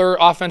similar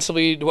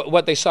offensively to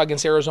what they saw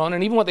against Arizona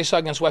and even what they saw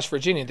against West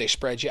Virginia. They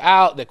spread you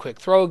out, the quick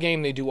throw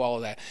game, they do all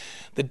of that.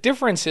 The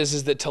difference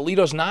is that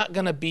Toledo's not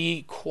going to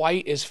be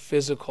quite as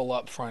physical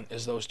up front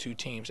as those two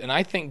teams. And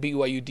I think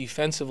BYU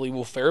defensively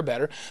will fare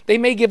better. They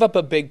may give up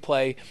a big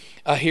play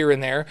here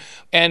and there.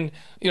 And,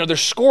 they're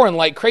scoring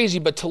like crazy,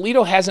 but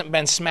Toledo hasn't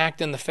been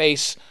smacked in the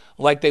face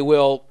like they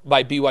will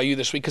by BYU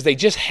this week because they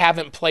just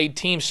haven't played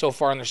teams so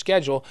far on their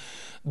schedule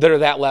that are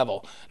that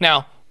level.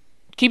 Now,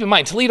 keep in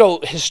mind, Toledo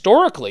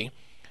historically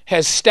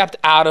has stepped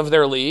out of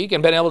their league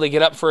and been able to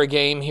get up for a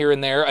game here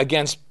and there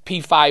against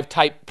P5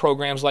 type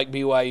programs like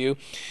BYU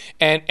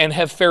and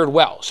have fared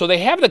well. So they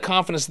have the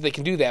confidence that they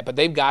can do that, but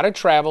they've got to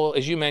travel,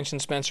 as you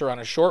mentioned, Spencer, on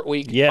a short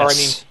week.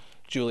 Yes.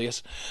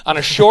 Julius, on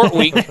a short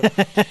week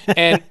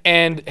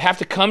and have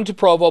to come to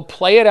Provo,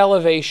 play at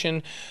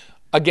elevation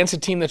against a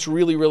team that's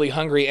really, really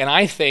hungry and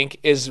I think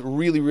is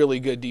really, really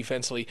good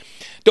defensively.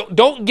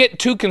 Don't get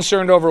too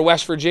concerned over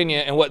West Virginia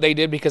and what they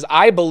did because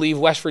I believe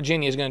West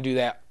Virginia is going to do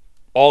that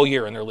all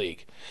year in their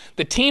league.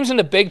 The teams in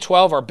the Big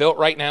 12 are built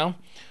right now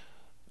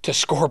to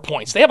score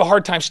points. They have a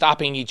hard time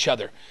stopping each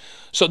other.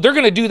 So they're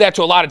going to do that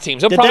to a lot of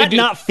teams. Did that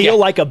not feel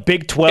like a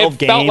Big 12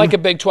 game? It felt like a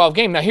Big 12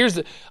 game. Now,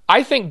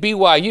 I think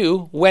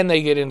BYU, when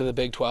they get into the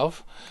Big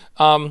 12,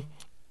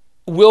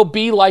 will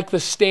be like the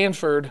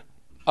Stanford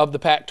of the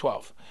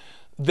Pac-12.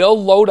 They'll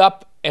load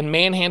up and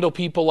manhandle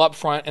people up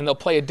front, and they'll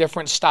play a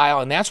different style.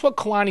 And that's what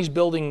Kalani's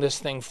building this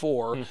thing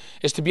for,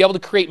 is to be able to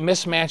create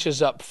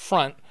mismatches up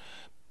front,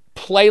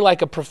 play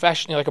like a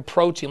professional, like a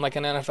pro team, like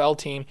an NFL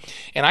team.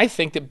 And I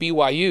think that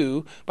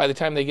BYU, by the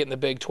time they get in the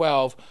Big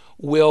 12,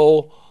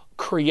 will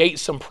create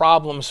some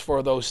problems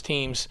for those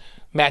teams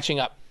matching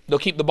up. They'll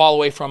keep the ball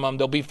away from them.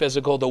 They'll be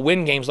physical. They'll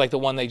win games like the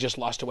one they just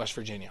lost to West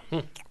Virginia.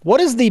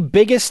 What is the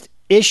biggest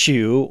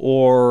issue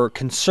or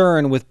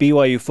concern with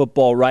BYU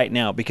football right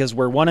now? Because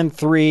we're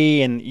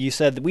 1-3, and you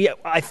said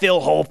I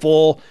feel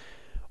hopeful.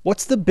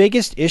 What's the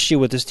biggest issue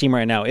with this team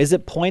right now? Is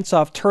it points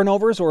off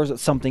turnovers, or is it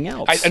something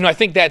else? I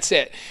think that's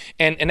it,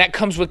 and that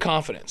comes with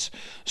confidence.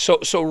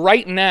 So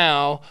right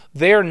now,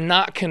 they're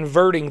not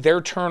converting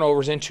their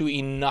turnovers into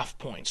enough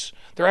points.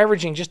 They're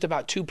averaging just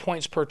about 2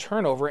 points per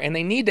turnover, and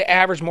they need to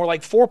average more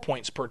like 4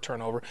 points per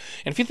turnover.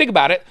 And if you think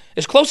about it,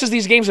 as close as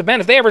these games have been,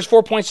 if they average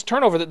 4 points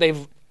turnover that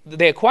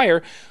they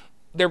acquire,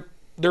 they're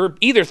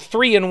either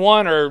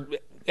 3-1 or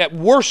at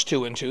worst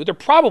 2-2. They're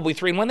probably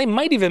 3-1. They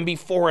might even be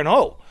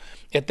 4-0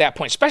 at that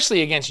point,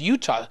 especially against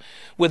Utah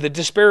with the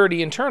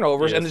disparity in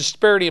turnovers and the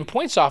disparity in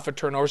points off of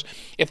turnovers,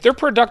 if they're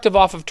productive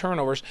off of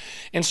turnovers.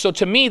 And so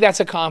to me, that's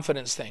a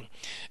confidence thing.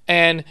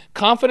 And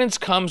confidence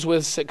comes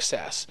with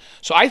success.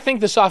 So I think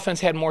this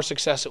offense had more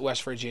success at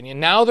West Virginia.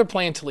 Now they're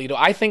playing Toledo.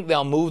 I think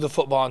they'll move the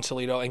football in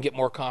Toledo and get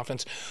more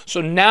confidence. So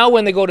now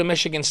when they go to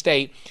Michigan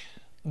State,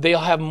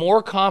 they'll have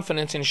more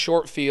confidence in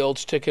short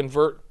fields to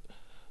convert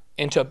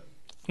into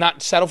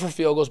not settle for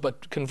field goals,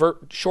 but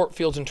convert short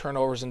fields and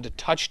turnovers into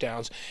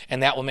touchdowns,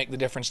 and that will make the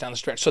difference down the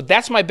stretch. So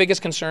that's my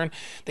biggest concern.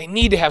 They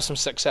need to have some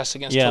success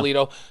against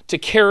Toledo to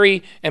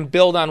carry and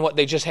build on what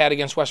they just had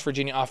against West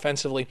Virginia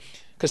offensively,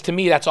 because to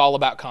me, that's all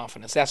about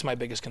confidence. That's my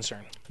biggest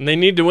concern. And they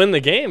need to win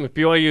the game. If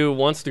BYU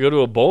wants to go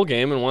to a bowl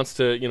game and wants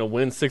to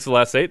win 6 of the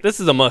last 8,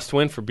 this is a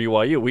must-win for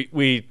BYU.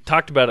 We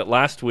talked about it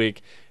last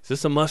week. Is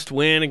this a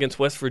must-win against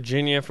West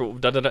Virginia?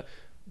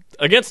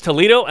 Against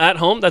Toledo at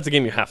home, that's a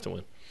game you have to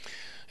win.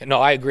 No,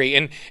 I agree.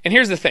 And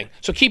here's the thing.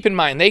 So keep in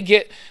mind,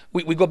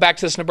 we go back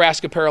to this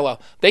Nebraska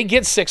parallel. They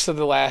get 6 of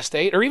the last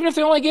 8, or even if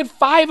they only get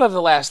 5 of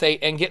the last 8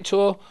 and get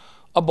to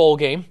a bowl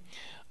game,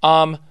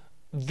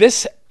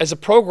 this is a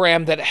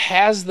program that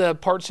has the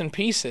parts and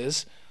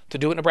pieces to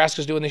do what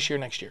Nebraska's doing this year,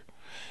 next year.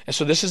 And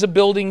so this is a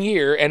building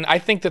year, and I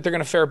think that they're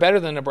going to fare better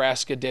than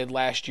Nebraska did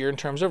last year in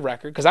terms of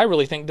record, because I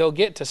really think they'll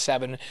get to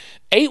 7.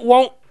 8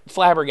 won't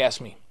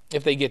flabbergast me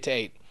if they get to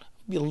 8. I'll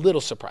be a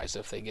little surprised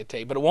if they get to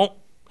 8, but it won't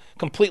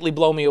completely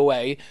blow me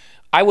away.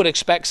 I would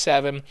expect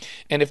 7,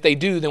 and if they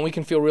do, then we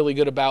can feel really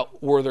good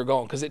about where they're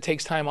going, because it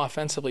takes time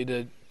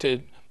offensively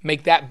to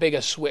make that big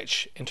a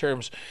switch in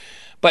terms.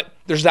 But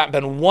there's not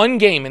been one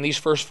game in these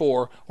first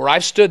 4 where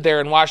I've stood there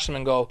and watched them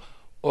and go,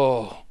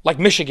 oh, like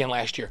Michigan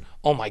last year.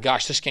 Oh my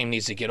gosh, this game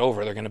needs to get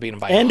over. They're going to beat them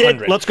by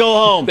 100. Let's go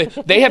home.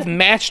 They have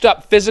matched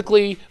up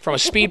physically from a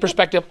speed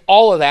perspective,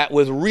 all of that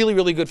with really,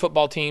 really good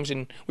football teams.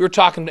 And we were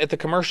talking at the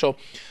commercial.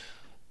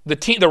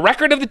 The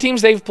record of the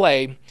teams they've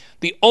played,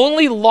 the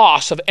only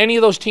loss of any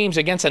of those teams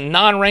against a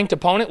non-ranked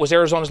opponent was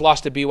Arizona's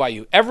loss to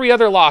BYU. Every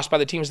other loss by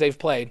the teams they've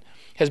played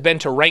has been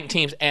to ranked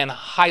teams and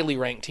highly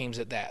ranked teams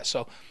at that.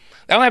 So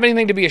they don't have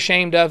anything to be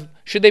ashamed of.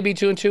 Should they be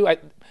 2-2?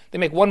 They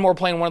make one more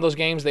play in one of those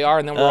games, they are,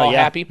 and then we're all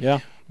happy. Yeah.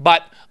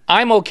 But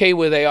I'm okay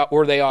with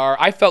where they are.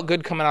 I felt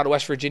good coming out of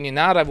West Virginia.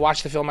 Now that I've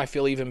watched the film, I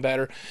feel even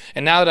better.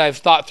 And now that I've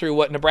thought through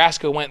what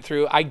Nebraska went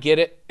through, I get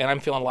it, and I'm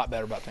feeling a lot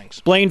better about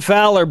things. Blaine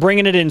Fowler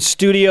bringing it in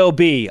Studio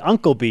B.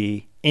 Uncle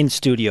B in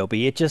Studio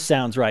B. It just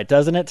sounds right,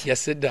 doesn't it?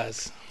 Yes, it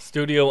does.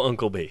 Studio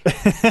Uncle B.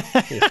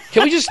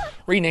 Can we just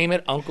rename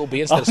it Uncle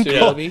B instead of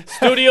Studio B?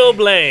 Studio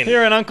Blaine.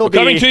 Here in Uncle B.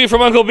 Coming to you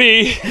from Uncle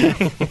B.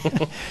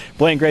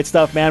 Blaine, great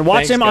stuff, man.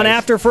 Watch Thanks, him on guys.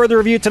 After Further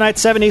Review tonight,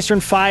 7 Eastern,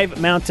 5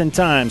 Mountain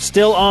Time.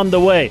 Still on the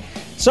way.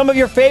 Some of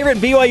your favorite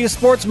BYU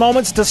sports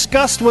moments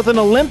discussed with an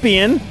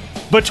Olympian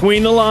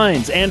between the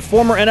lines and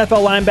former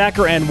NFL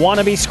linebacker and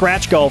wannabe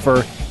scratch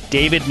golfer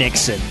David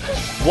Nixon.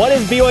 What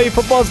is BYU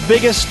football's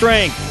biggest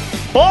strength?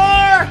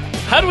 Bar!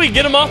 How do we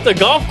get him off the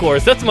golf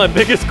course? That's my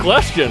biggest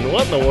question.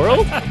 What in the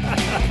world?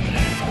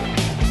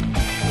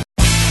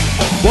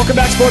 Welcome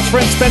back, sports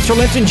friends. Spencer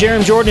Linton,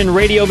 Jarom Jordan, and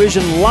Radio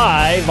Vision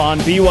live on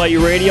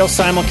BYU Radio,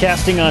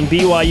 simulcasting on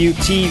BYU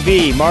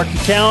TV. Mark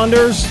your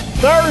calendars.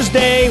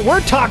 Thursday,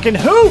 we're talking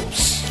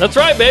hoops. That's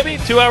right, baby.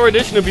 2-hour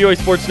edition of BYU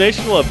Sports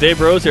Nation. We'll have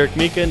Dave Rose, Eric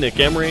Mika, Nick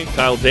Emery,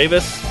 Kyle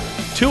Davis.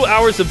 2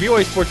 hours of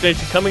BYU Sports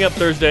Nation coming up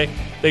Thursday.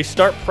 They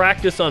start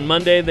practice on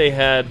Monday. They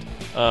had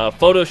a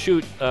photo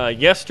shoot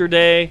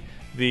yesterday.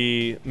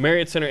 The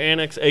Marriott Center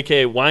Annex,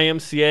 a.k.a.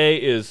 YMCA,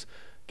 is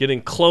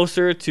getting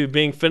closer to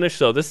being finished.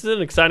 So this is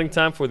an exciting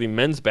time for the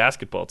men's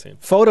basketball team.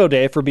 Photo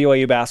day for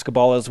BYU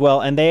basketball as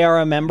well, and they are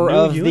a member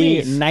of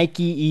unis. the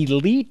Nike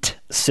Elite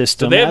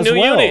system. So they have as new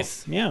well.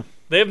 unis. Yeah.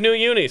 They have new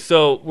unis,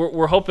 so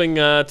we're hoping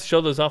to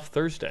show those off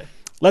Thursday.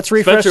 Let's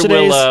refresh Spencer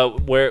today's. will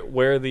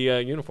wear the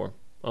uniform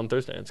on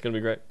Thursday. It's going to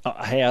be great. Oh,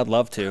 hey, I'd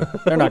love to.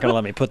 They're not going to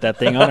let me put that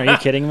thing on. Are you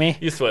kidding me?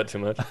 You sweat too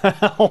much.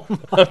 Oh my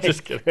I'm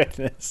just kidding.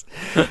 goodness.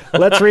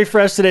 Let's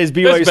refresh today's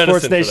BYU There's Sports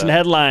medicine for Nation that.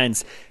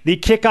 headlines. The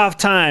kickoff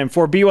time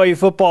for BYU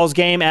football's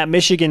game at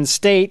Michigan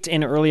State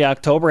in early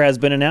October has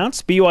been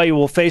announced. BYU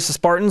will face the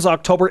Spartans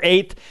October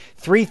 8th,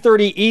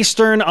 3:30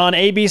 Eastern on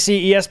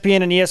ABC,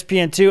 ESPN, and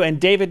ESPN2. And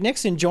David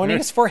Nixon joining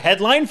us for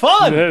Headline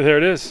Fun. There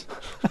it is.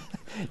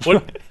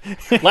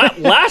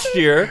 Last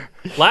year,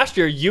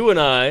 you and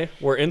I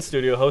were in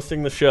studio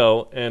hosting the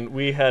show, and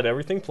we had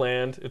everything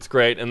planned. It's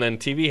great, and then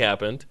TV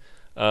happened.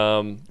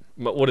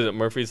 What is it,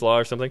 Murphy's Law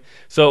or something?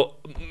 So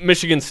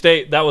Michigan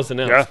State, that was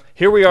announced. Yeah.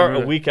 Here we are a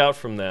week out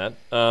from that.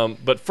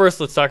 But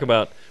first, let's talk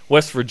about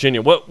West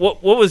Virginia. What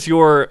was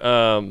your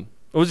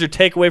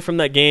takeaway from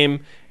that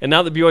game? And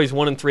now that BYU's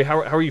 1-3, how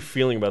are you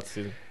feeling about the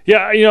season?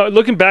 Yeah,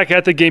 looking back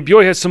at the game,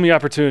 BYU has so many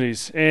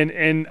opportunities.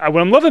 And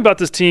what I'm loving about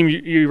this team,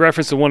 you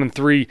referenced the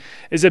 1-3,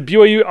 is that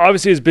BYU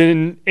obviously has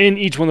been in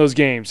each one of those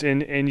games.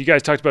 And you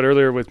guys talked about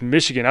earlier with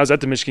Michigan. I was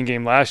at the Michigan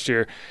game last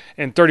year,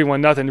 and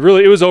 31-0.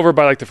 Really, it was over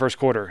by like the first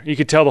quarter. You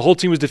could tell the whole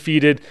team was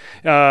defeated.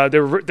 They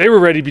were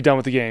ready to be done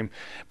with the game.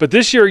 But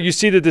this year, you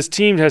see that this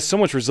team has so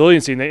much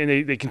resiliency, and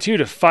they continue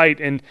to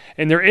fight, and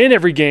they're in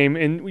every game,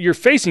 and you're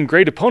facing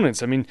great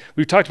opponents. I mean,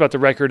 we've talked about the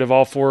record of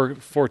all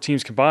four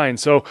teams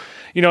combined. So,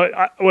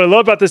 what I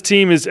love about this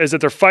team is that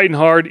they're fighting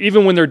hard.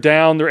 Even when they're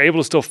down, they're able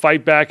to still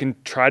fight back and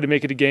try to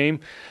make it a game.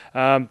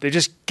 They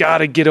just got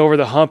to get over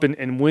the hump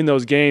and win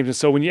those games. And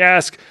so when you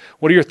ask,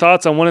 what are your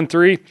thoughts on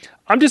 1-3?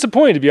 I'm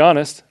disappointed, to be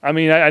honest. I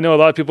mean, I know a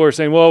lot of people are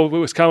saying, well, it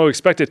was kind of what we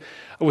expected.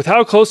 With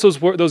how close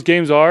those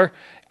games are,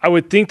 I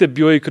would think that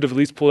BYU could have at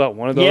least pulled out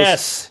one of those.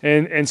 Yes.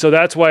 And so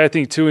that's why I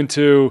think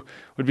 2-2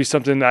 would be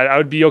something that I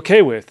would be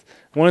okay with.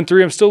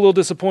 1-3, I'm still a little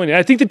disappointed.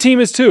 I think the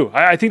team is too.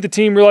 I think the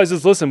team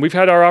realizes, listen, we've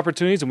had our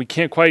opportunities and we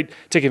can't quite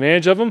take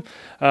advantage of them.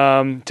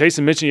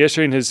 Taysom mentioned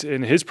yesterday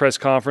in his press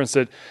conference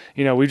that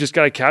we've just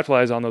got to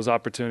capitalize on those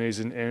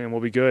opportunities and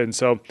we'll be good. And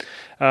so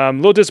a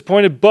little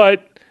disappointed,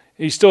 but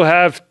you still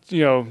have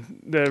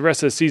the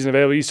rest of the season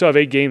available. You still have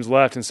 8 games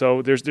left, and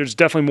so there's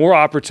definitely more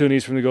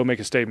opportunities for them to go make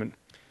a statement.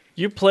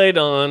 You played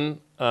on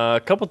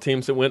a couple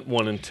teams that went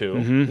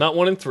 1-2, not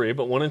 1-3,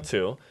 but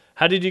 1-2.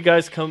 How did you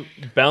guys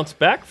bounce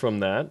back from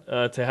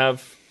that to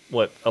have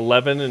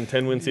 11 and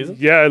 10 win season?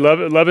 Yeah,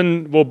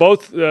 11. Well,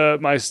 both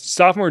my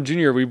sophomore and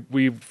junior,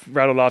 we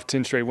rattled off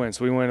 10 straight wins.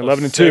 So we went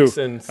 11-2. 6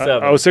 and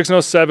 7. I was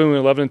 6-7. We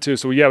went 11-2.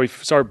 So we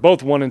started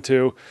both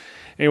 1-2.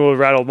 And we'll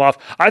rattle them off.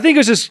 I think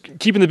it's just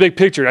keeping the big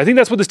picture. I think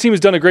that's what this team has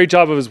done a great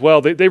job of as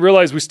well. They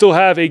realize we still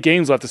have 8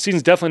 games left. The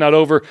season's definitely not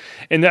over.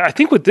 And I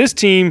think with this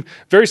team,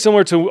 very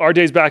similar to our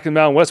days back in the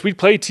Mountain West, we'd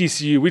play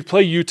TCU, we'd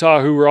play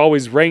Utah, who were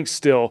always ranked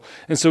still.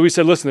 And so we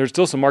said, listen, there's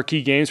still some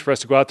marquee games for us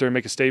to go out there and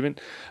make a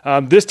statement.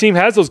 This team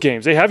has those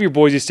games. They have your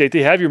Boise State,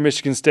 they have your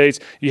Michigan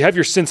States, you have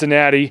your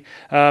Cincinnati.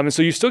 And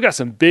so you've still got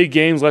some big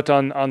games left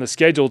on the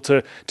schedule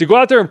to go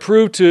out there and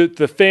prove to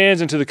the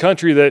fans and to the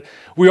country that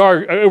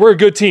we're a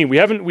good team. We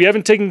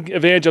haven't taken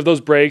advantage of those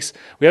breaks.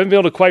 We haven't been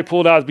able to quite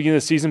pull it out at the beginning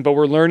of the season, but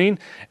we're learning,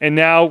 and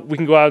now we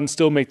can go out and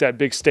still make that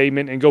big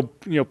statement and go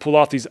pull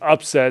off these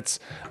upsets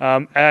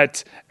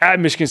at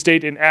Michigan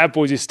State and at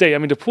Boise State. I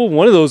mean, to pull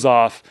one of those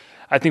off,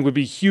 I think would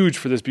be huge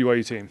for this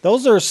BYU team.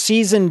 Those are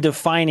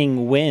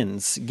season-defining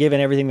wins, given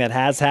everything that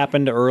has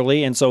happened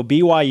early. And so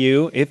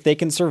BYU, if they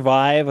can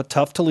survive a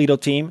tough Toledo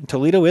team,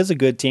 Toledo is a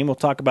good team. We'll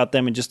talk about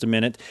them in just a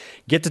minute.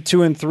 Get to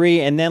 2-3,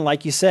 and then,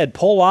 like you said,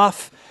 pull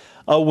off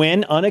a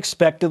win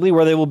unexpectedly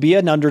where they will be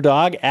an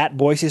underdog at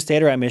Boise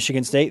State or at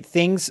Michigan State,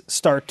 things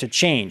start to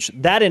change.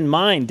 That in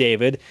mind,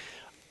 David,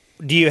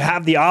 do you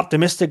have the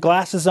optimistic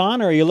glasses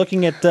on, or are you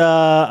looking at,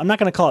 I'm not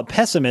going to call it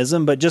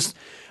pessimism, but just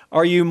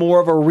are you more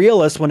of a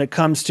realist when it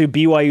comes to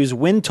BYU's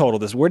win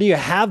total? Where do you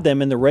have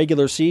them in the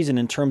regular season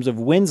in terms of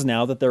wins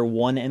now that they're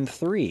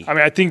 1-3? I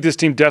mean, I think this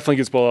team definitely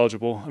gets bowl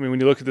eligible. I mean, when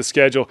you look at the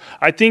schedule,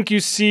 I think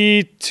you see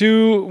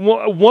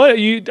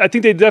I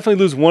think they definitely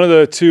lose one of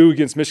the two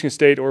against Michigan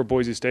State or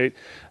Boise State.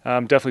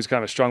 Definitely is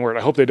kind of a strong word.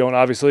 I hope they don't,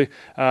 obviously.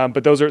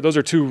 But those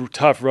are two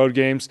tough road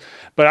games.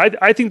 But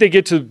I think they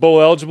get to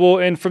bowl eligible,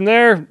 and from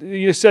there,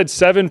 you said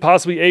 7,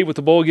 possibly 8 with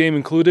the bowl game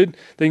included.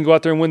 They can go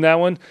out there and win that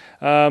one.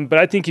 But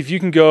I think if you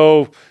can go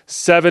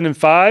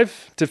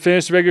 7-5 to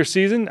finish the regular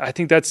season, I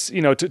think that's,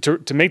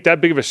 to make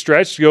that big of a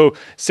stretch, to go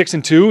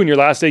 6-2 in your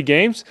last 8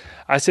 games,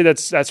 I say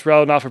that's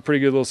rattling off a pretty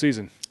good little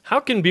season. How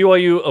can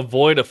BYU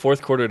avoid a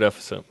fourth quarter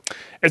deficit?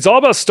 It's all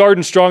about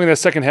starting strong in that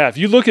second half.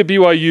 You look at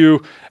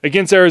BYU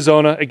against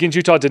Arizona, against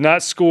Utah, did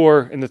not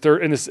score in the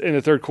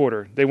third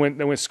quarter. They went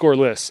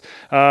scoreless.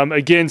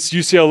 Against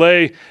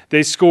UCLA,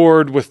 they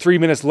scored with 3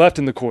 minutes left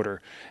in the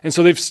quarter. And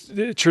so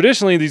they've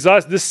traditionally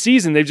this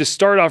season they've just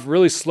started off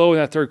really slow in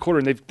that third quarter,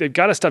 and they've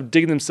got to stop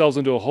digging themselves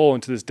into a hole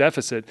into this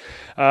deficit.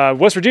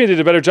 West Virginia did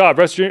a better job.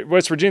 West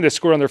Virginia, they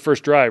scored on their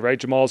first drive, right?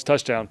 Jamal's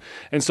touchdown.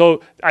 And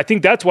so I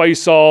think that's why you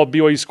saw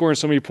BYU scoring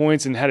so many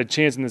points and had a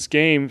chance in this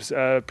game,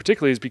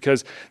 particularly is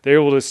because they're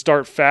able to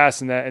start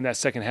fast in that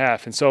second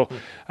half. And so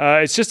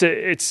it's just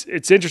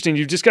it's interesting.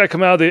 You've just got to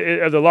come out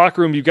of the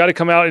locker room. You've got to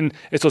come out, and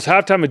it's those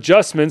halftime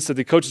adjustments that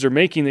the coaches are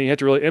making that you have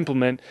to really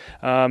implement.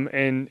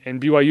 And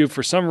BYU,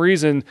 for some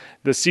reason,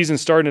 the season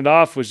starting it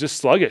off was just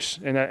sluggish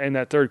in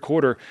that third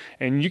quarter.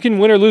 And you can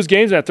win or lose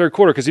games in that third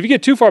quarter, because if you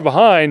get too far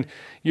behind,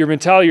 your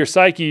mentality, your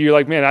psyche, you're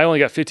like, man, I only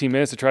got 15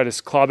 minutes to try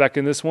to claw back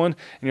in this one.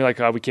 And you're like,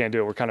 oh, we can't do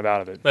it. We're kind of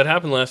out of it. That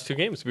happened the last 2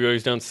 games.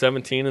 BYU's down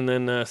 17 and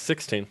then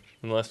 16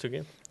 in the last 2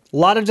 games. A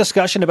lot of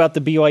discussion about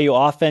the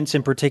BYU offense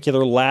in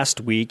particular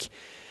last week.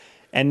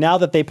 And now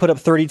that they put up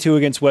 32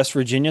 against West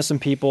Virginia, some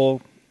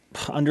people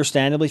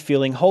understandably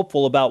feeling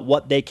hopeful about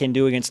what they can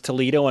do against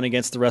Toledo and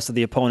against the rest of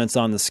the opponents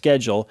on the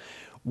schedule.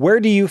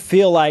 Where do you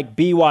feel like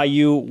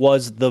BYU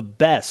was the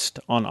best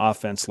on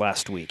offense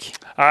last week?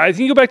 I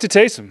think you go back to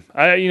Taysom.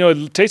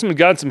 Taysom had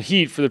gotten some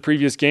heat for the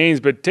previous games,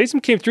 but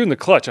Taysom came through in the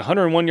clutch,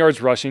 101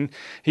 yards rushing.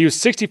 He was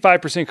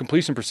 65%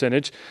 completion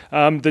percentage.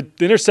 The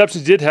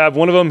interceptions did have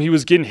one of them. He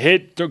was getting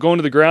hit, going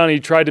to the ground. He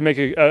tried to make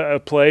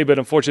a play, but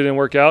unfortunately it didn't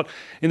work out.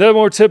 And the other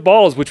one were tip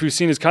balls, which we've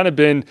seen has kind of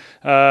been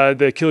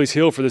the Achilles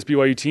heel for this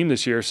BYU team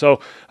this year. So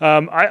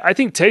I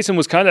think Taysom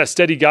was kind of that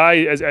steady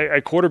guy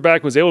at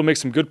quarterback, was able to make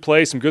some good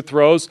plays, some good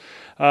throws.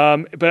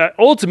 But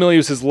ultimately, it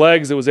was his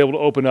legs that was able to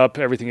open up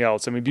everything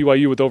else. I mean,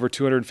 BYU with over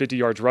 250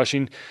 yards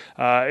rushing.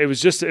 It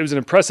was an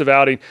impressive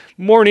outing.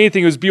 More than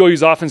anything, it was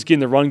BYU's offense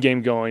getting the run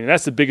game going. And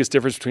that's the biggest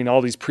difference between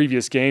all these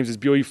previous games is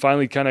BYU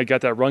finally kind of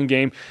got that run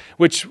game,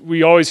 which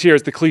we always hear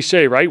is the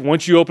cliche, right?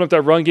 Once you open up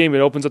that run game, it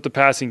opens up the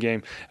passing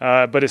game.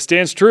 But it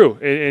stands true.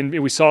 And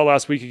we saw it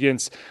last week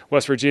against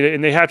West Virginia.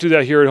 And they have to do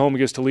that here at home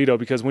against Toledo,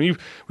 because when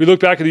we look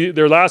back at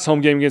their last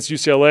home game against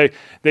UCLA,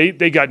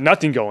 they got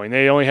nothing going.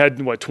 They only had,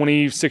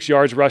 26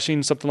 yards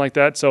rushing, something like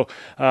that. So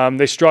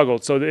they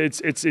struggled. So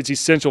it's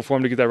essential for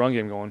them to get that run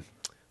game going.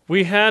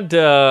 We had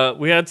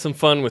some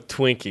fun with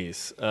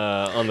Twinkies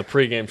on the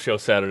pregame show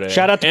Saturday.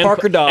 Shout out to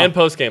Parker Daw. And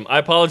postgame. I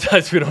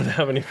apologize we don't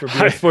have any for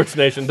BYU Sports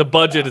Nation. The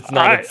budget, it's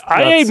not.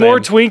 I ate more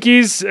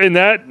Twinkies in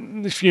that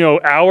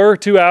hour,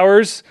 2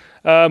 hours.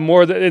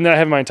 More than I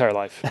have in my entire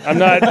life. I'm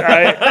not.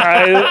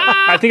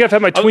 I think I've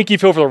had my Twinkie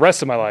fill for the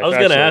rest of my life. I was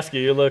going to ask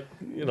you. You look,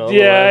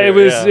 Yeah, it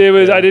was.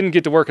 Yeah. I didn't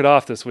get to work it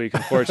off this week,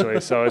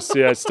 unfortunately. So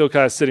it's still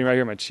kind of sitting right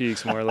here in my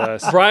cheeks, more or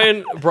less.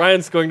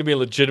 Brian's going to be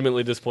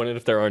legitimately disappointed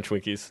if there aren't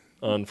Twinkies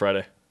on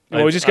Friday.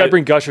 Well, we just got to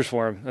bring Gushers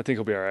for him. I think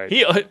he'll be all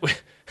right.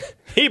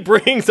 He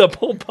brings a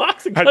whole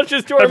box of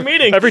Gushers to our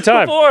meeting every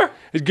time.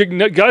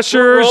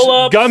 Gushers,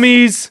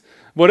 gummies.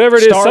 Whatever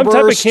it is, some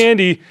type of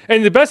candy.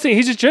 And the best thing,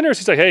 he's just generous.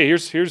 He's like, hey,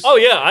 here's. Oh,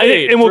 yeah, I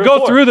ate. And we'll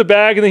go through the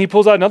bag, and then he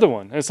pulls out another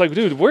one. And it's like,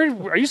 dude,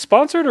 are you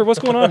sponsored, or what's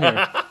going on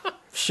here?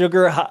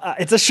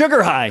 It's a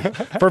sugar high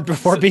for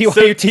BYU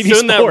TV Sports.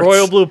 Soon that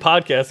Royal Blue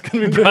podcast is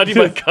going to be brought to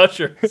you by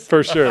Gushers.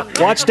 For sure.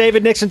 Watch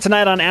David Nixon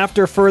tonight on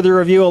After Further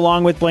Review,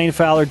 along with Blaine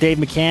Fowler, Dave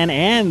McCann,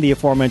 and the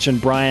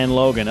aforementioned Brian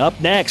Logan.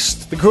 Up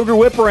next, the Cougar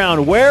Whip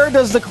Around. Where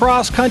does the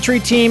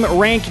cross-country team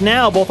rank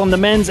now, both on the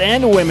men's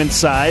and women's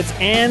sides?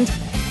 And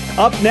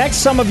up next,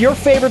 some of your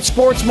favorite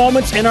sports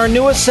moments in our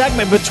newest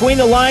segment, Between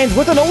the Lines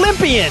with an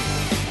Olympian.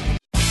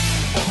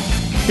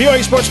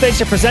 BYU Sports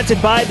Nation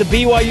presented by the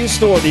BYU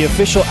Store, the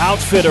official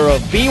outfitter of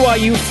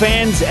BYU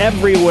fans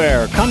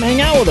everywhere. Come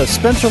hang out with us,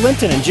 Spencer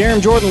Linton and Jarom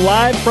Jordan,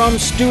 live from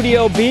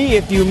Studio B.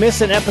 If you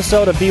miss an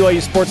episode of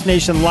BYU Sports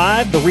Nation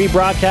Live, the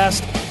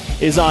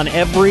rebroadcast is on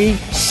every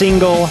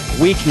single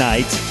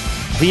weeknight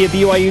via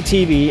BYU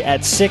TV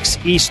at 6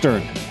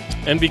 Eastern.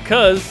 And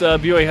because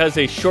BYU has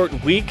a short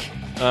week,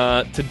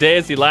 today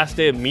is the last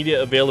day of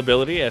media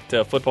availability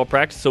at football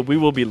practice, so we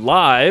will be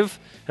live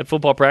at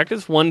football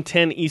practice,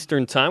 1:10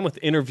 Eastern time, with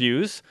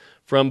interviews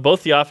from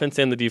both the offense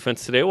and the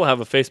defense today. We'll have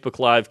a Facebook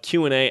Live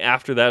Q&A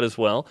after that as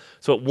well.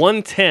 So at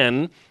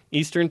 1:10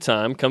 Eastern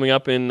time, coming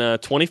up in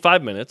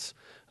 25 minutes,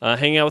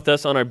 hang out with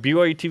us on our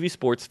BYU TV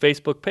Sports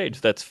Facebook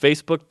page. That's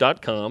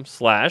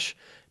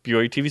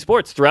facebook.com/BYU TV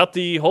Sports throughout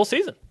the whole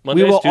season.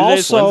 Mondays,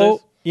 Tuesdays, Wednesdays.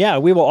 Yeah,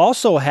 we will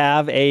also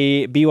have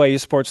a BYU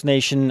Sports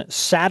Nation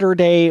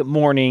Saturday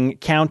morning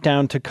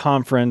countdown to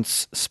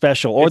conference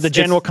special, or the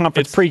general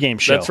conference pregame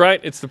show. That's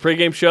right. It's the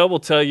pregame show. We'll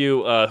tell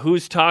you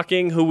who's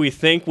talking, who we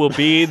think will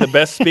be the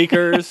best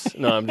speakers.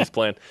 No, I'm just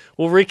playing.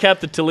 We'll recap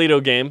the Toledo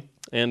game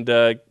and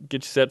get you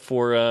set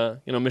for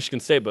Michigan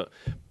State. But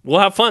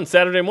we'll have fun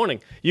Saturday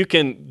morning. You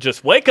can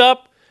just wake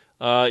up.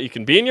 You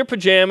can be in your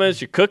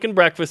pajamas. You're cooking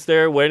breakfast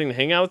there, waiting to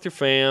hang out with your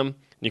fam.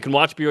 You can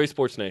watch BYU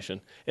Sports Nation.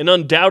 And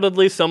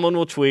undoubtedly someone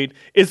will tweet,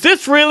 is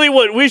this really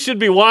what we should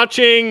be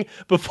watching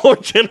before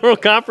General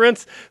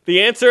Conference?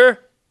 The answer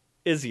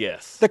is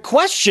yes. The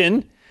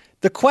question.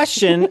 Oh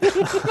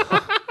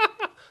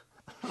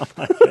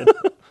my goodness.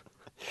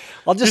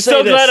 I'll just say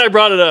so this. Glad I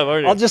brought it up,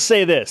 aren't you? I'll just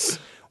say this.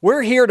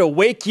 We're here to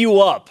wake you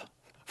up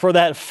for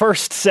that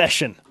first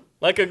session.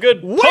 Like a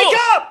good wake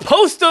up!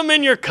 Post them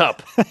in your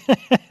cup.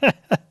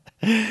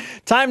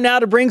 Time now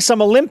to bring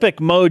some Olympic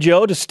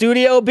mojo to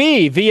Studio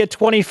B via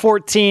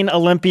 2014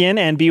 Olympian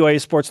and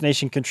BYU Sports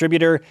Nation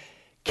contributor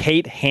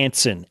Kate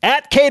Hansen.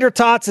 At Cater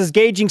Tots is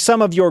gauging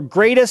some of your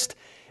greatest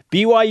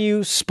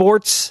BYU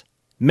sports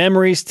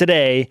memories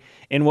today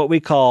in what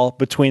we call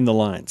Between the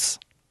Lines.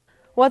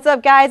 What's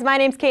up, guys? My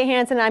name's Kate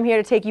Hansen, and I'm here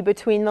to take you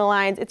between the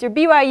lines. It's your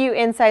BYU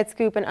Inside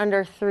Scoop in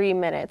under 3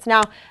 minutes.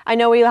 Now, I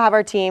know we have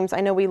our teams. I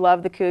know we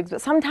love the Cougs,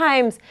 but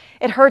sometimes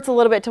it hurts a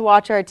little bit to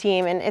watch our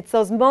team, and it's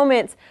those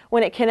moments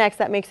when it connects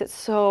that makes it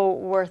so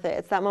worth it.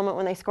 It's that moment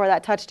when they score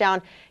that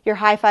touchdown, you're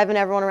high-fiving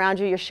everyone around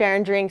you, you're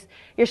sharing drinks,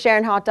 you're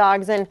sharing hot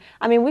dogs, and,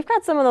 we've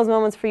got some of those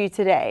moments for you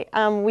today.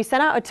 We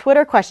sent out a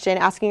Twitter question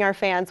asking our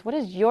fans, what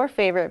is your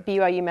favorite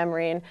BYU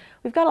memory? And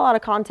we've got a lot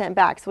of content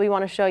back, so we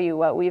want to show you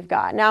what we've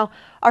got. Now,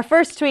 our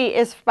first tweet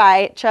is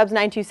by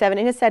Chubbs927, and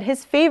he said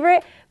his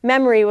favorite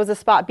memory was the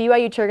spot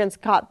BYU Churgans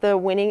caught the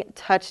winning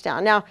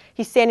touchdown. Now,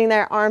 he's standing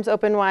there, arms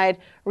open wide,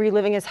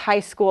 reliving his high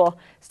school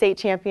state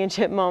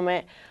championship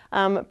moment.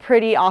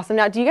 Pretty awesome.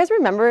 Now, do you guys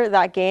remember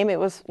that game? It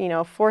was,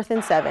 4th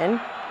and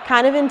 7,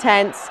 kind of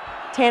intense.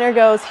 Tanner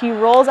goes, he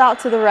rolls out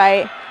to the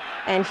right,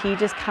 and he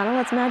just kind of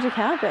lets magic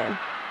happen.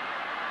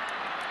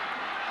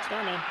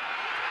 Starman.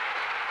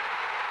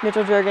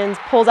 Mitchell Juergens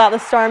pulls out the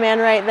Starman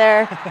right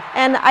there.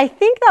 And I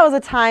think that was a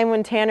time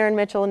when Tanner and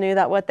Mitchell knew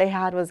that what they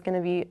had was going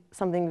to be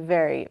something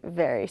very,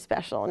 very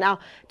special. Now,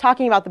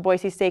 talking about the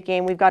Boise State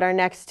game, we've got our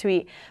next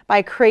tweet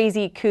by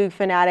Crazy Coug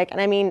Fanatic.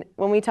 And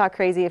when we talk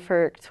crazy, if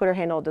her Twitter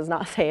handle does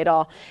not say it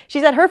all.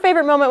 She said her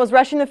favorite moment was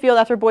rushing the field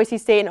after Boise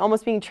State and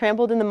almost being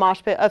trampled in the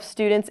mosh pit of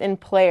students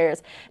and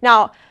players.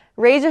 Now,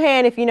 raise your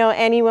hand if you know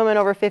any woman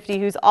over 50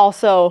 who's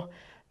also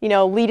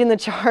leading the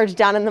charge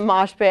down in the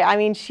mosh pit.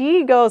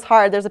 She goes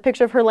hard. There's a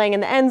picture of her laying in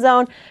the end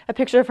zone, a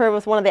picture of her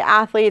with one of the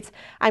athletes.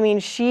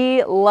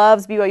 She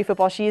loves BYU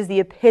football. She is the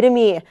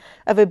epitome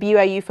of a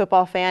BYU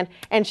football fan,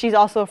 and she's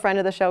also a friend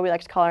of the show. We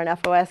like to call her an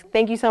FOS.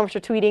 Thank you so much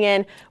for tweeting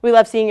in. We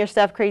love seeing your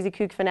stuff, Crazy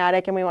Coug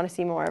Fanatic, and we want to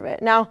see more of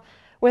it. Now,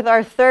 with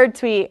our third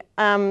tweet,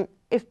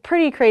 it's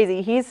pretty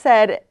crazy. He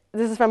said,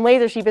 this is from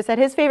Laser Sheep, it said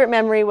his favorite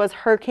memory was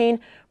Hurricane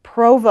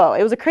Provo.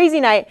 It was a crazy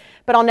night,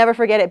 but I'll never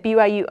forget it.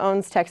 BYU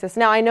owns Texas.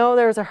 Now, I know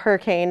there was a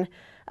hurricane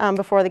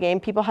before the game.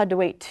 People had to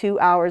wait 2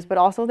 hours, but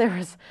also there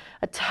was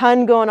a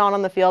ton going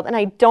on the field. And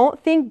I don't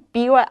think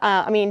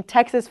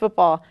Texas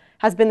football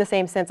has been the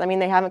same since.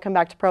 They haven't come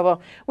back to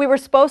Provo. We were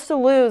supposed to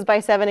lose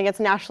by 7 against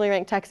nationally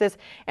ranked Texas,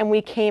 and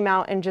we came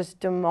out and just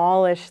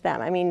demolished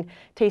them.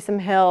 Taysom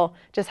Hill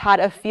just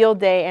had a field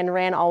day and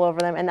ran all over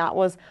them, and that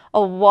was a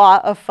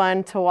lot of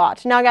fun to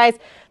watch. Now, guys,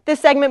 this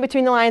segment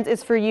Between the Lines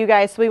is for you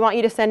guys, so we want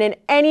you to send in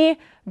any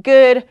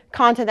good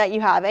content that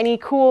you have, any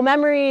cool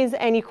memories,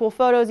 any cool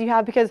photos you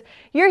have, because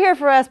you're here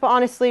for us, but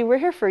honestly, we're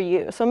here for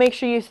you. So make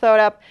sure you throw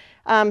it up,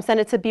 send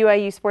it to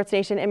BYU Sports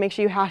Nation, and make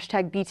sure you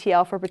hashtag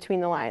BTL for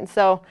Between the Lines.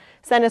 So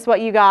send us what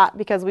you got,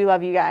 because we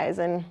love you guys.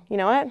 And you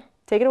know what?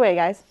 Take it away,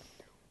 guys.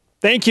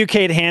 Thank you,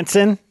 Kate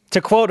Hansen. To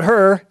quote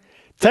her,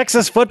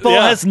 Texas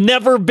football has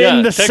never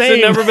been the Texas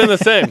same. Never been the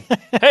same.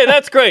 Hey,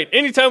 that's great.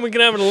 Anytime we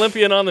can have an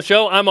Olympian on the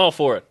show, I'm all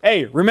for it.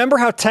 Hey, remember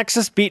how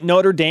Texas beat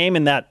Notre Dame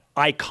in that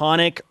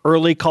iconic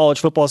early college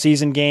football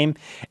season game?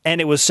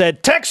 And it was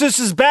said, Texas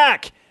is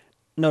back.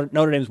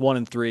 Notre Dame's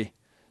 1-3.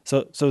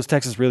 So is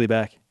Texas really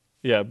back?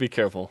 Yeah, be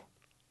careful.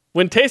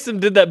 When Taysom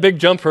did that big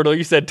jump hurdle,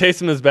 you said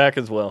Taysom is back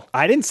as well.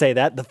 I didn't say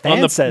that. The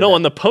fans said that. No,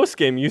 on the post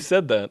game, you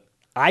said that.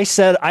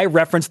 I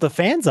referenced the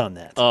fans on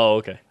that. Oh,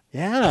 okay.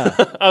 Yeah.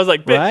 I was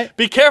like,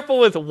 be careful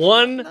with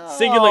one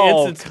singular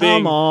instance being.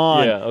 Come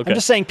on. Yeah, okay. I'm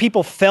just saying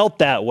people felt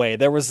that way.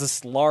 There was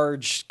this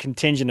large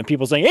contingent of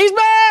people saying, he's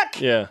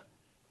back! Yeah.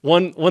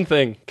 One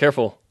thing.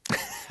 Careful.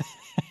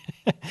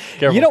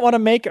 Careful. You don't want to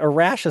make a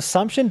rash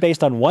assumption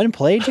based on one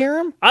play,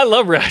 Jarom? I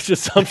love rash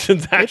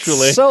assumptions,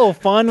 actually. It's so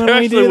fun when They're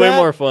we actually do way that.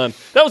 more fun.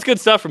 That was good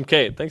stuff from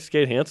Kate. Thanks,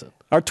 Kate Hansen.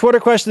 Our Twitter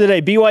question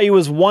today, BYU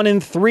is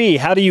 1-3.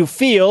 How do you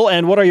feel,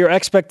 and what are your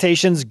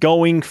expectations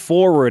going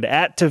forward?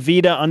 At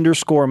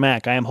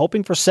Tavita_Mac. I am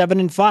hoping for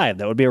 7-5.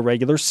 That would be a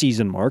regular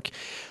season mark.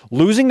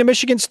 Losing to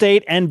Michigan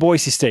State and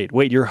Boise State.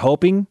 Wait, you're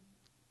hoping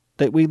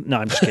that we... No,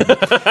 I'm just kidding.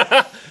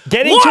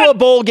 Getting to a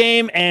bowl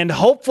game and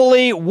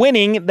hopefully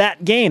winning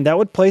that game. That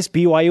would place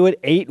BYU at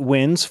 8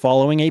 wins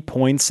following a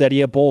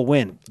Poinsettia Bowl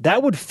win.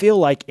 That would feel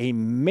like a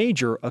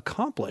major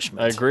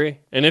accomplishment. I agree.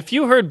 And if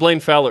you heard Blaine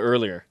Fowler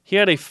earlier, he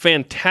had a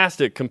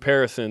fantastic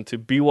comparison to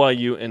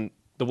BYU and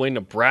the way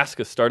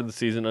Nebraska started the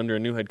season under a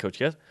new head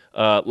coach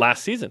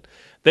last season.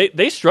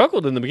 They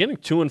struggled in the beginning,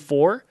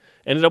 2-4,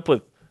 ended up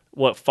with,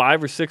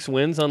 5 or 6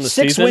 wins on the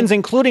season? 6 wins,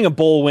 including a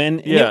bowl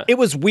win. Yeah. It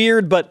was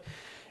weird, but...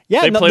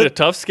 Yeah, they played a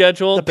tough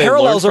schedule. The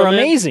parallels are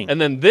amazing. And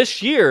then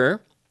this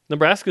year,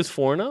 Nebraska's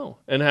 4-0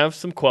 and have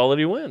some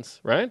quality wins,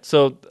 right?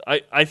 So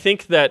I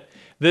think that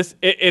this,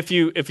 if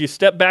you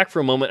step back for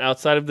a moment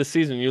outside of the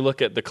season, you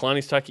look at the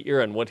Kalani Sitake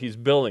era and what he's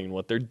building,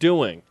 what they're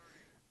doing,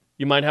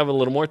 you might have a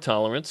little more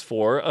tolerance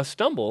for a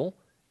stumble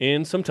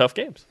in some tough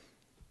games.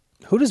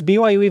 Who does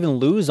BYU even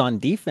lose on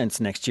defense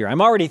next year? I'm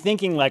already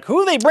thinking, who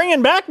are they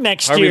bringing back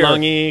next Harvey year?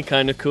 Langi,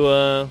 Kai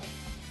Nakua.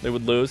 They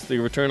would lose. They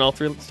return all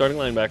 3 starting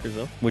linebackers,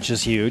 though. Which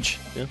is huge.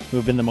 Yeah. Who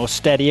have been the most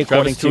steady,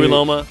 according Travis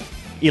Tuiloma.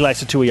 to Eli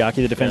Satuiaki,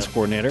 the defense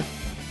coordinator.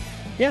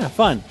 Yeah,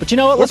 fun. But you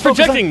know what? We're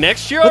projecting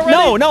next year already?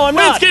 No, I'm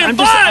not. I'm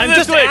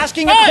just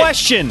asking a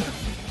question.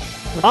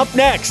 Up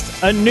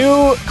next, a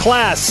new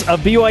class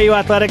of BYU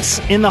athletics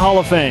in the Hall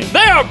of Fame. They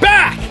are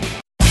back!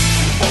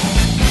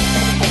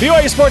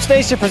 BYU Sports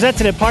Nation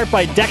presented in part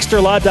by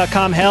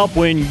DexterLaw.com. Help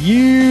when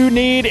you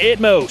need it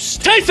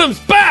most. Taysom's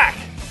back!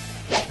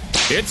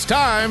 It's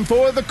time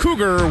for the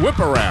Cougar Whip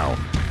Around.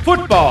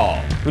 Football.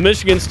 The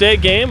Michigan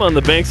State game on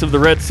the banks of the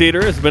Red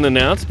Cedar has been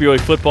announced. BYU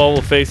football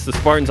will face the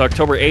Spartans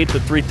October 8th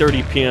at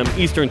 3:30 p.m.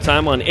 Eastern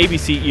Time on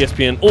ABC,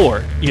 ESPN,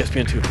 or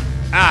ESPN2.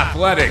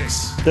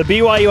 Athletics. The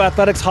BYU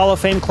Athletics Hall of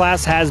Fame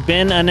class has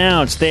been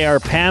announced. They are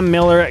Pam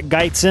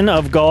Miller-Geitzen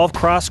of golf,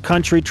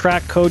 cross-country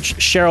track coach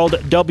Cheryl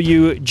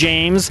W.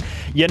 James,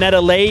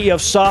 Yanetta Leahy of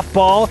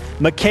softball,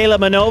 Michaela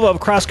Manova of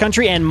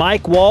cross-country, and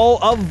Mike Wall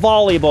of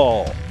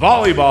volleyball.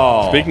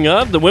 Volleyball. Speaking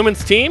of, the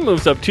women's team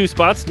moves up 2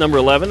 spots, number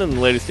 11 in the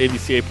latest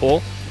ABCA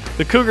poll.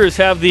 The Cougars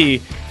have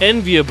the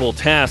enviable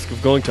task of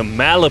going to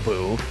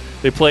Malibu.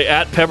 They play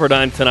at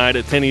Pepperdine tonight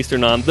at 10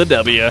 Eastern on the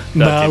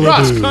W.TV.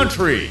 Cross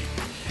country.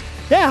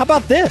 Yeah, how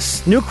about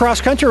this? New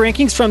cross-country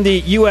rankings from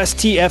the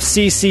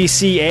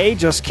USTFCCCA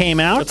just came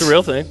out. That's a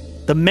real thing.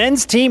 The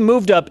men's team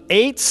moved up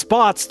 8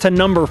 spots to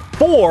number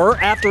 4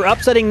 after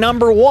upsetting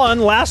number 1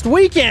 last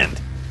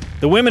weekend.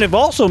 The women have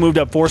also moved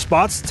up 4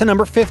 spots to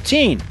number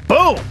 15.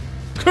 Boom!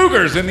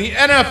 Cougars in the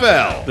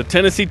NFL. The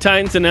Tennessee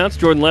Titans announced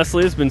Jordan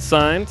Leslie has been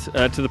signed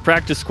to the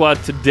practice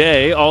squad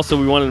today. Also,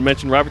 we wanted to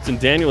mention Robertson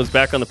Daniel is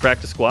back on the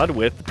practice squad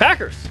with the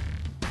Packers.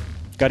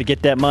 Got to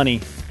get that money.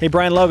 Hey,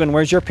 Brian Logan,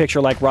 where's your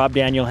picture like Rob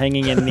Daniel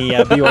hanging in the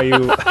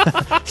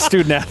BYU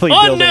student-athlete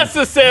building?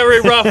 Unnecessary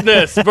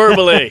roughness,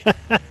 verbally.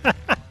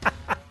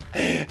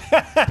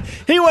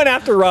 He went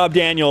after Rob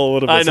Daniel a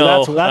little bit, I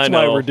know. so that's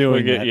why we're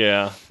doing that.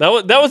 Yeah. That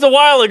was a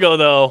while ago,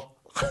 though.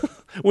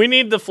 We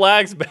need the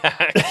flags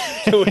back.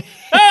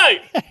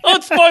 Hey!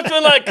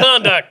 Unsportsmanlike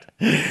conduct!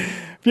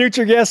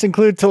 Future guests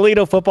include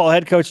Toledo football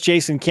head coach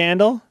Jason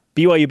Candle,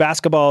 BYU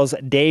basketball's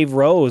Dave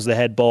Rose, the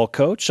head ball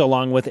coach,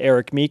 along with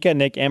Eric Mika,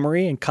 Nick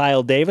Emery, and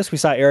Kyle Davis. We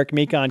saw Eric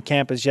Mika on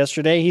campus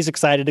yesterday. He's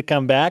excited to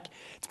come back.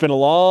 It's been a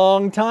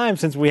long time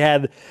since we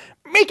had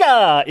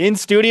Mika in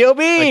Studio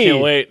B. I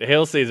can't wait.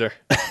 Hail Caesar.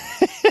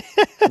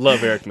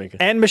 Love Eric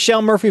Mika. And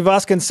Michelle Murphy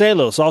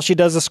Vasconcelos. All she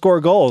does is score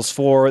goals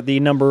for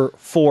the number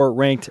 4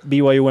 ranked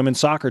BYU women's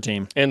soccer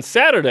team. And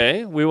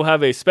Saturday, we will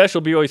have a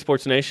special BYU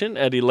Sports Nation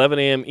at 11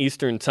 a.m.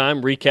 Eastern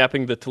Time,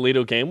 recapping the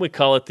Toledo game. We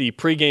call it the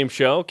pregame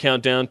show,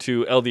 countdown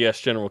to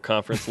LDS General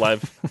Conference,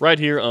 live right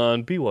here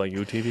on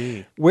BYU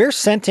TV. We're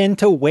sent in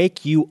to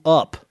wake you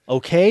up,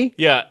 okay?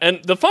 Yeah, and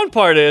the fun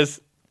part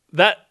is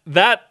that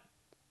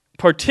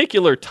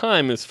particular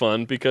time is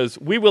fun because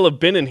we will have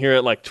been in here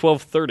at like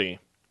 12:30.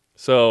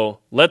 So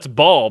let's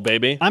ball,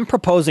 baby. I'm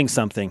proposing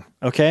something,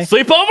 okay?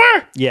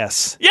 Sleepover?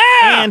 Yes.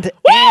 Yeah!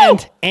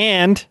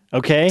 And,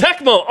 okay?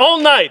 Tecmo all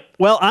night.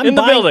 Well, in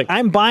the building.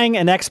 I'm buying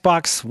an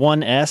Xbox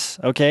One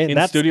S, okay?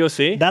 In Studio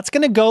C? That's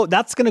gonna go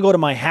to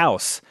my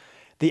house.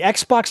 The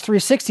Xbox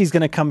 360 is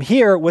gonna come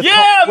here with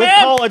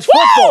college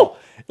football.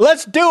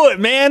 Let's do it,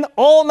 man.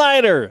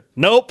 All-nighter.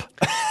 Nope.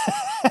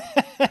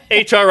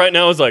 HR right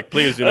now is like,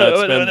 please do not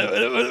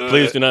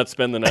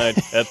spend the night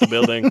at the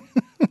building.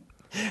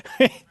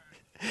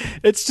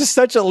 It's just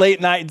such a late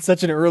night and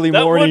such an early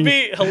morning. That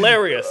would be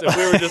hilarious if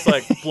we were just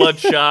like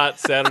bloodshot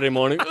Saturday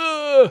morning.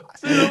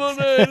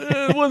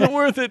 It wasn't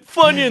worth it.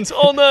 Funyuns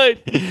all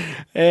night.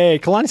 Hey,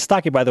 Kalani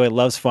Sitake, by the way,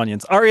 loves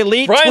Funyuns. Our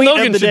elite Brian tweet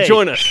Logan of the should day.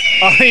 join us.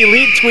 Our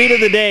elite tweet of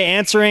the day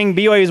answering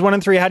BYU's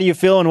 1-3. How do you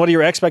feel and what are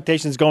your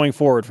expectations going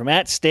forward? From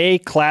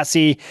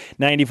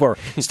 @StayClassy94.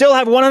 Still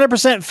have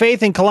 100%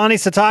 faith in Kalani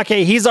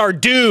Sitake. He's our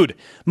dude.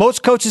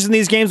 Most coaches in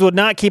these games would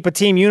not keep a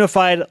team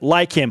unified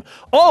like him.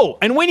 Oh,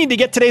 and we need to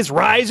get today's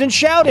Rise and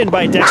Shout in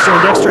by Dexter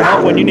and Dexter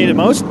Help when you need it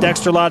most.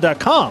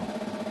 DexterLaw.com.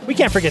 We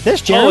can't forget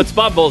this, Jim. Oh, it's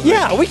Bob Bowles.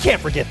 Yeah, we can't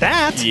forget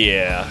that.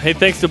 Yeah. Hey,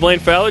 thanks to Blaine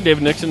Fowler,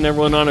 David Nixon, and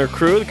everyone on our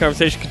crew. The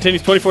conversation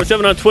continues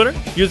 24/7 on Twitter.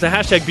 Use the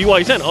hashtag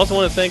BYU10. Also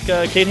want to thank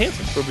Kate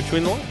Hansen for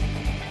Between the Lines.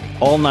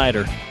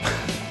 All-nighter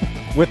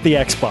with the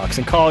Xbox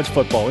and college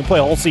football. We play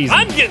a whole season.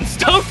 I'm getting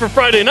stoked for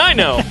Friday night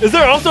now. Is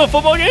there also a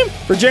football game?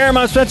 For Jarom,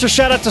 I'm Spencer.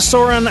 Shout out to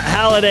Soren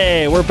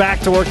Halliday. We're back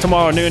to work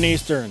tomorrow, noon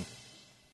Eastern.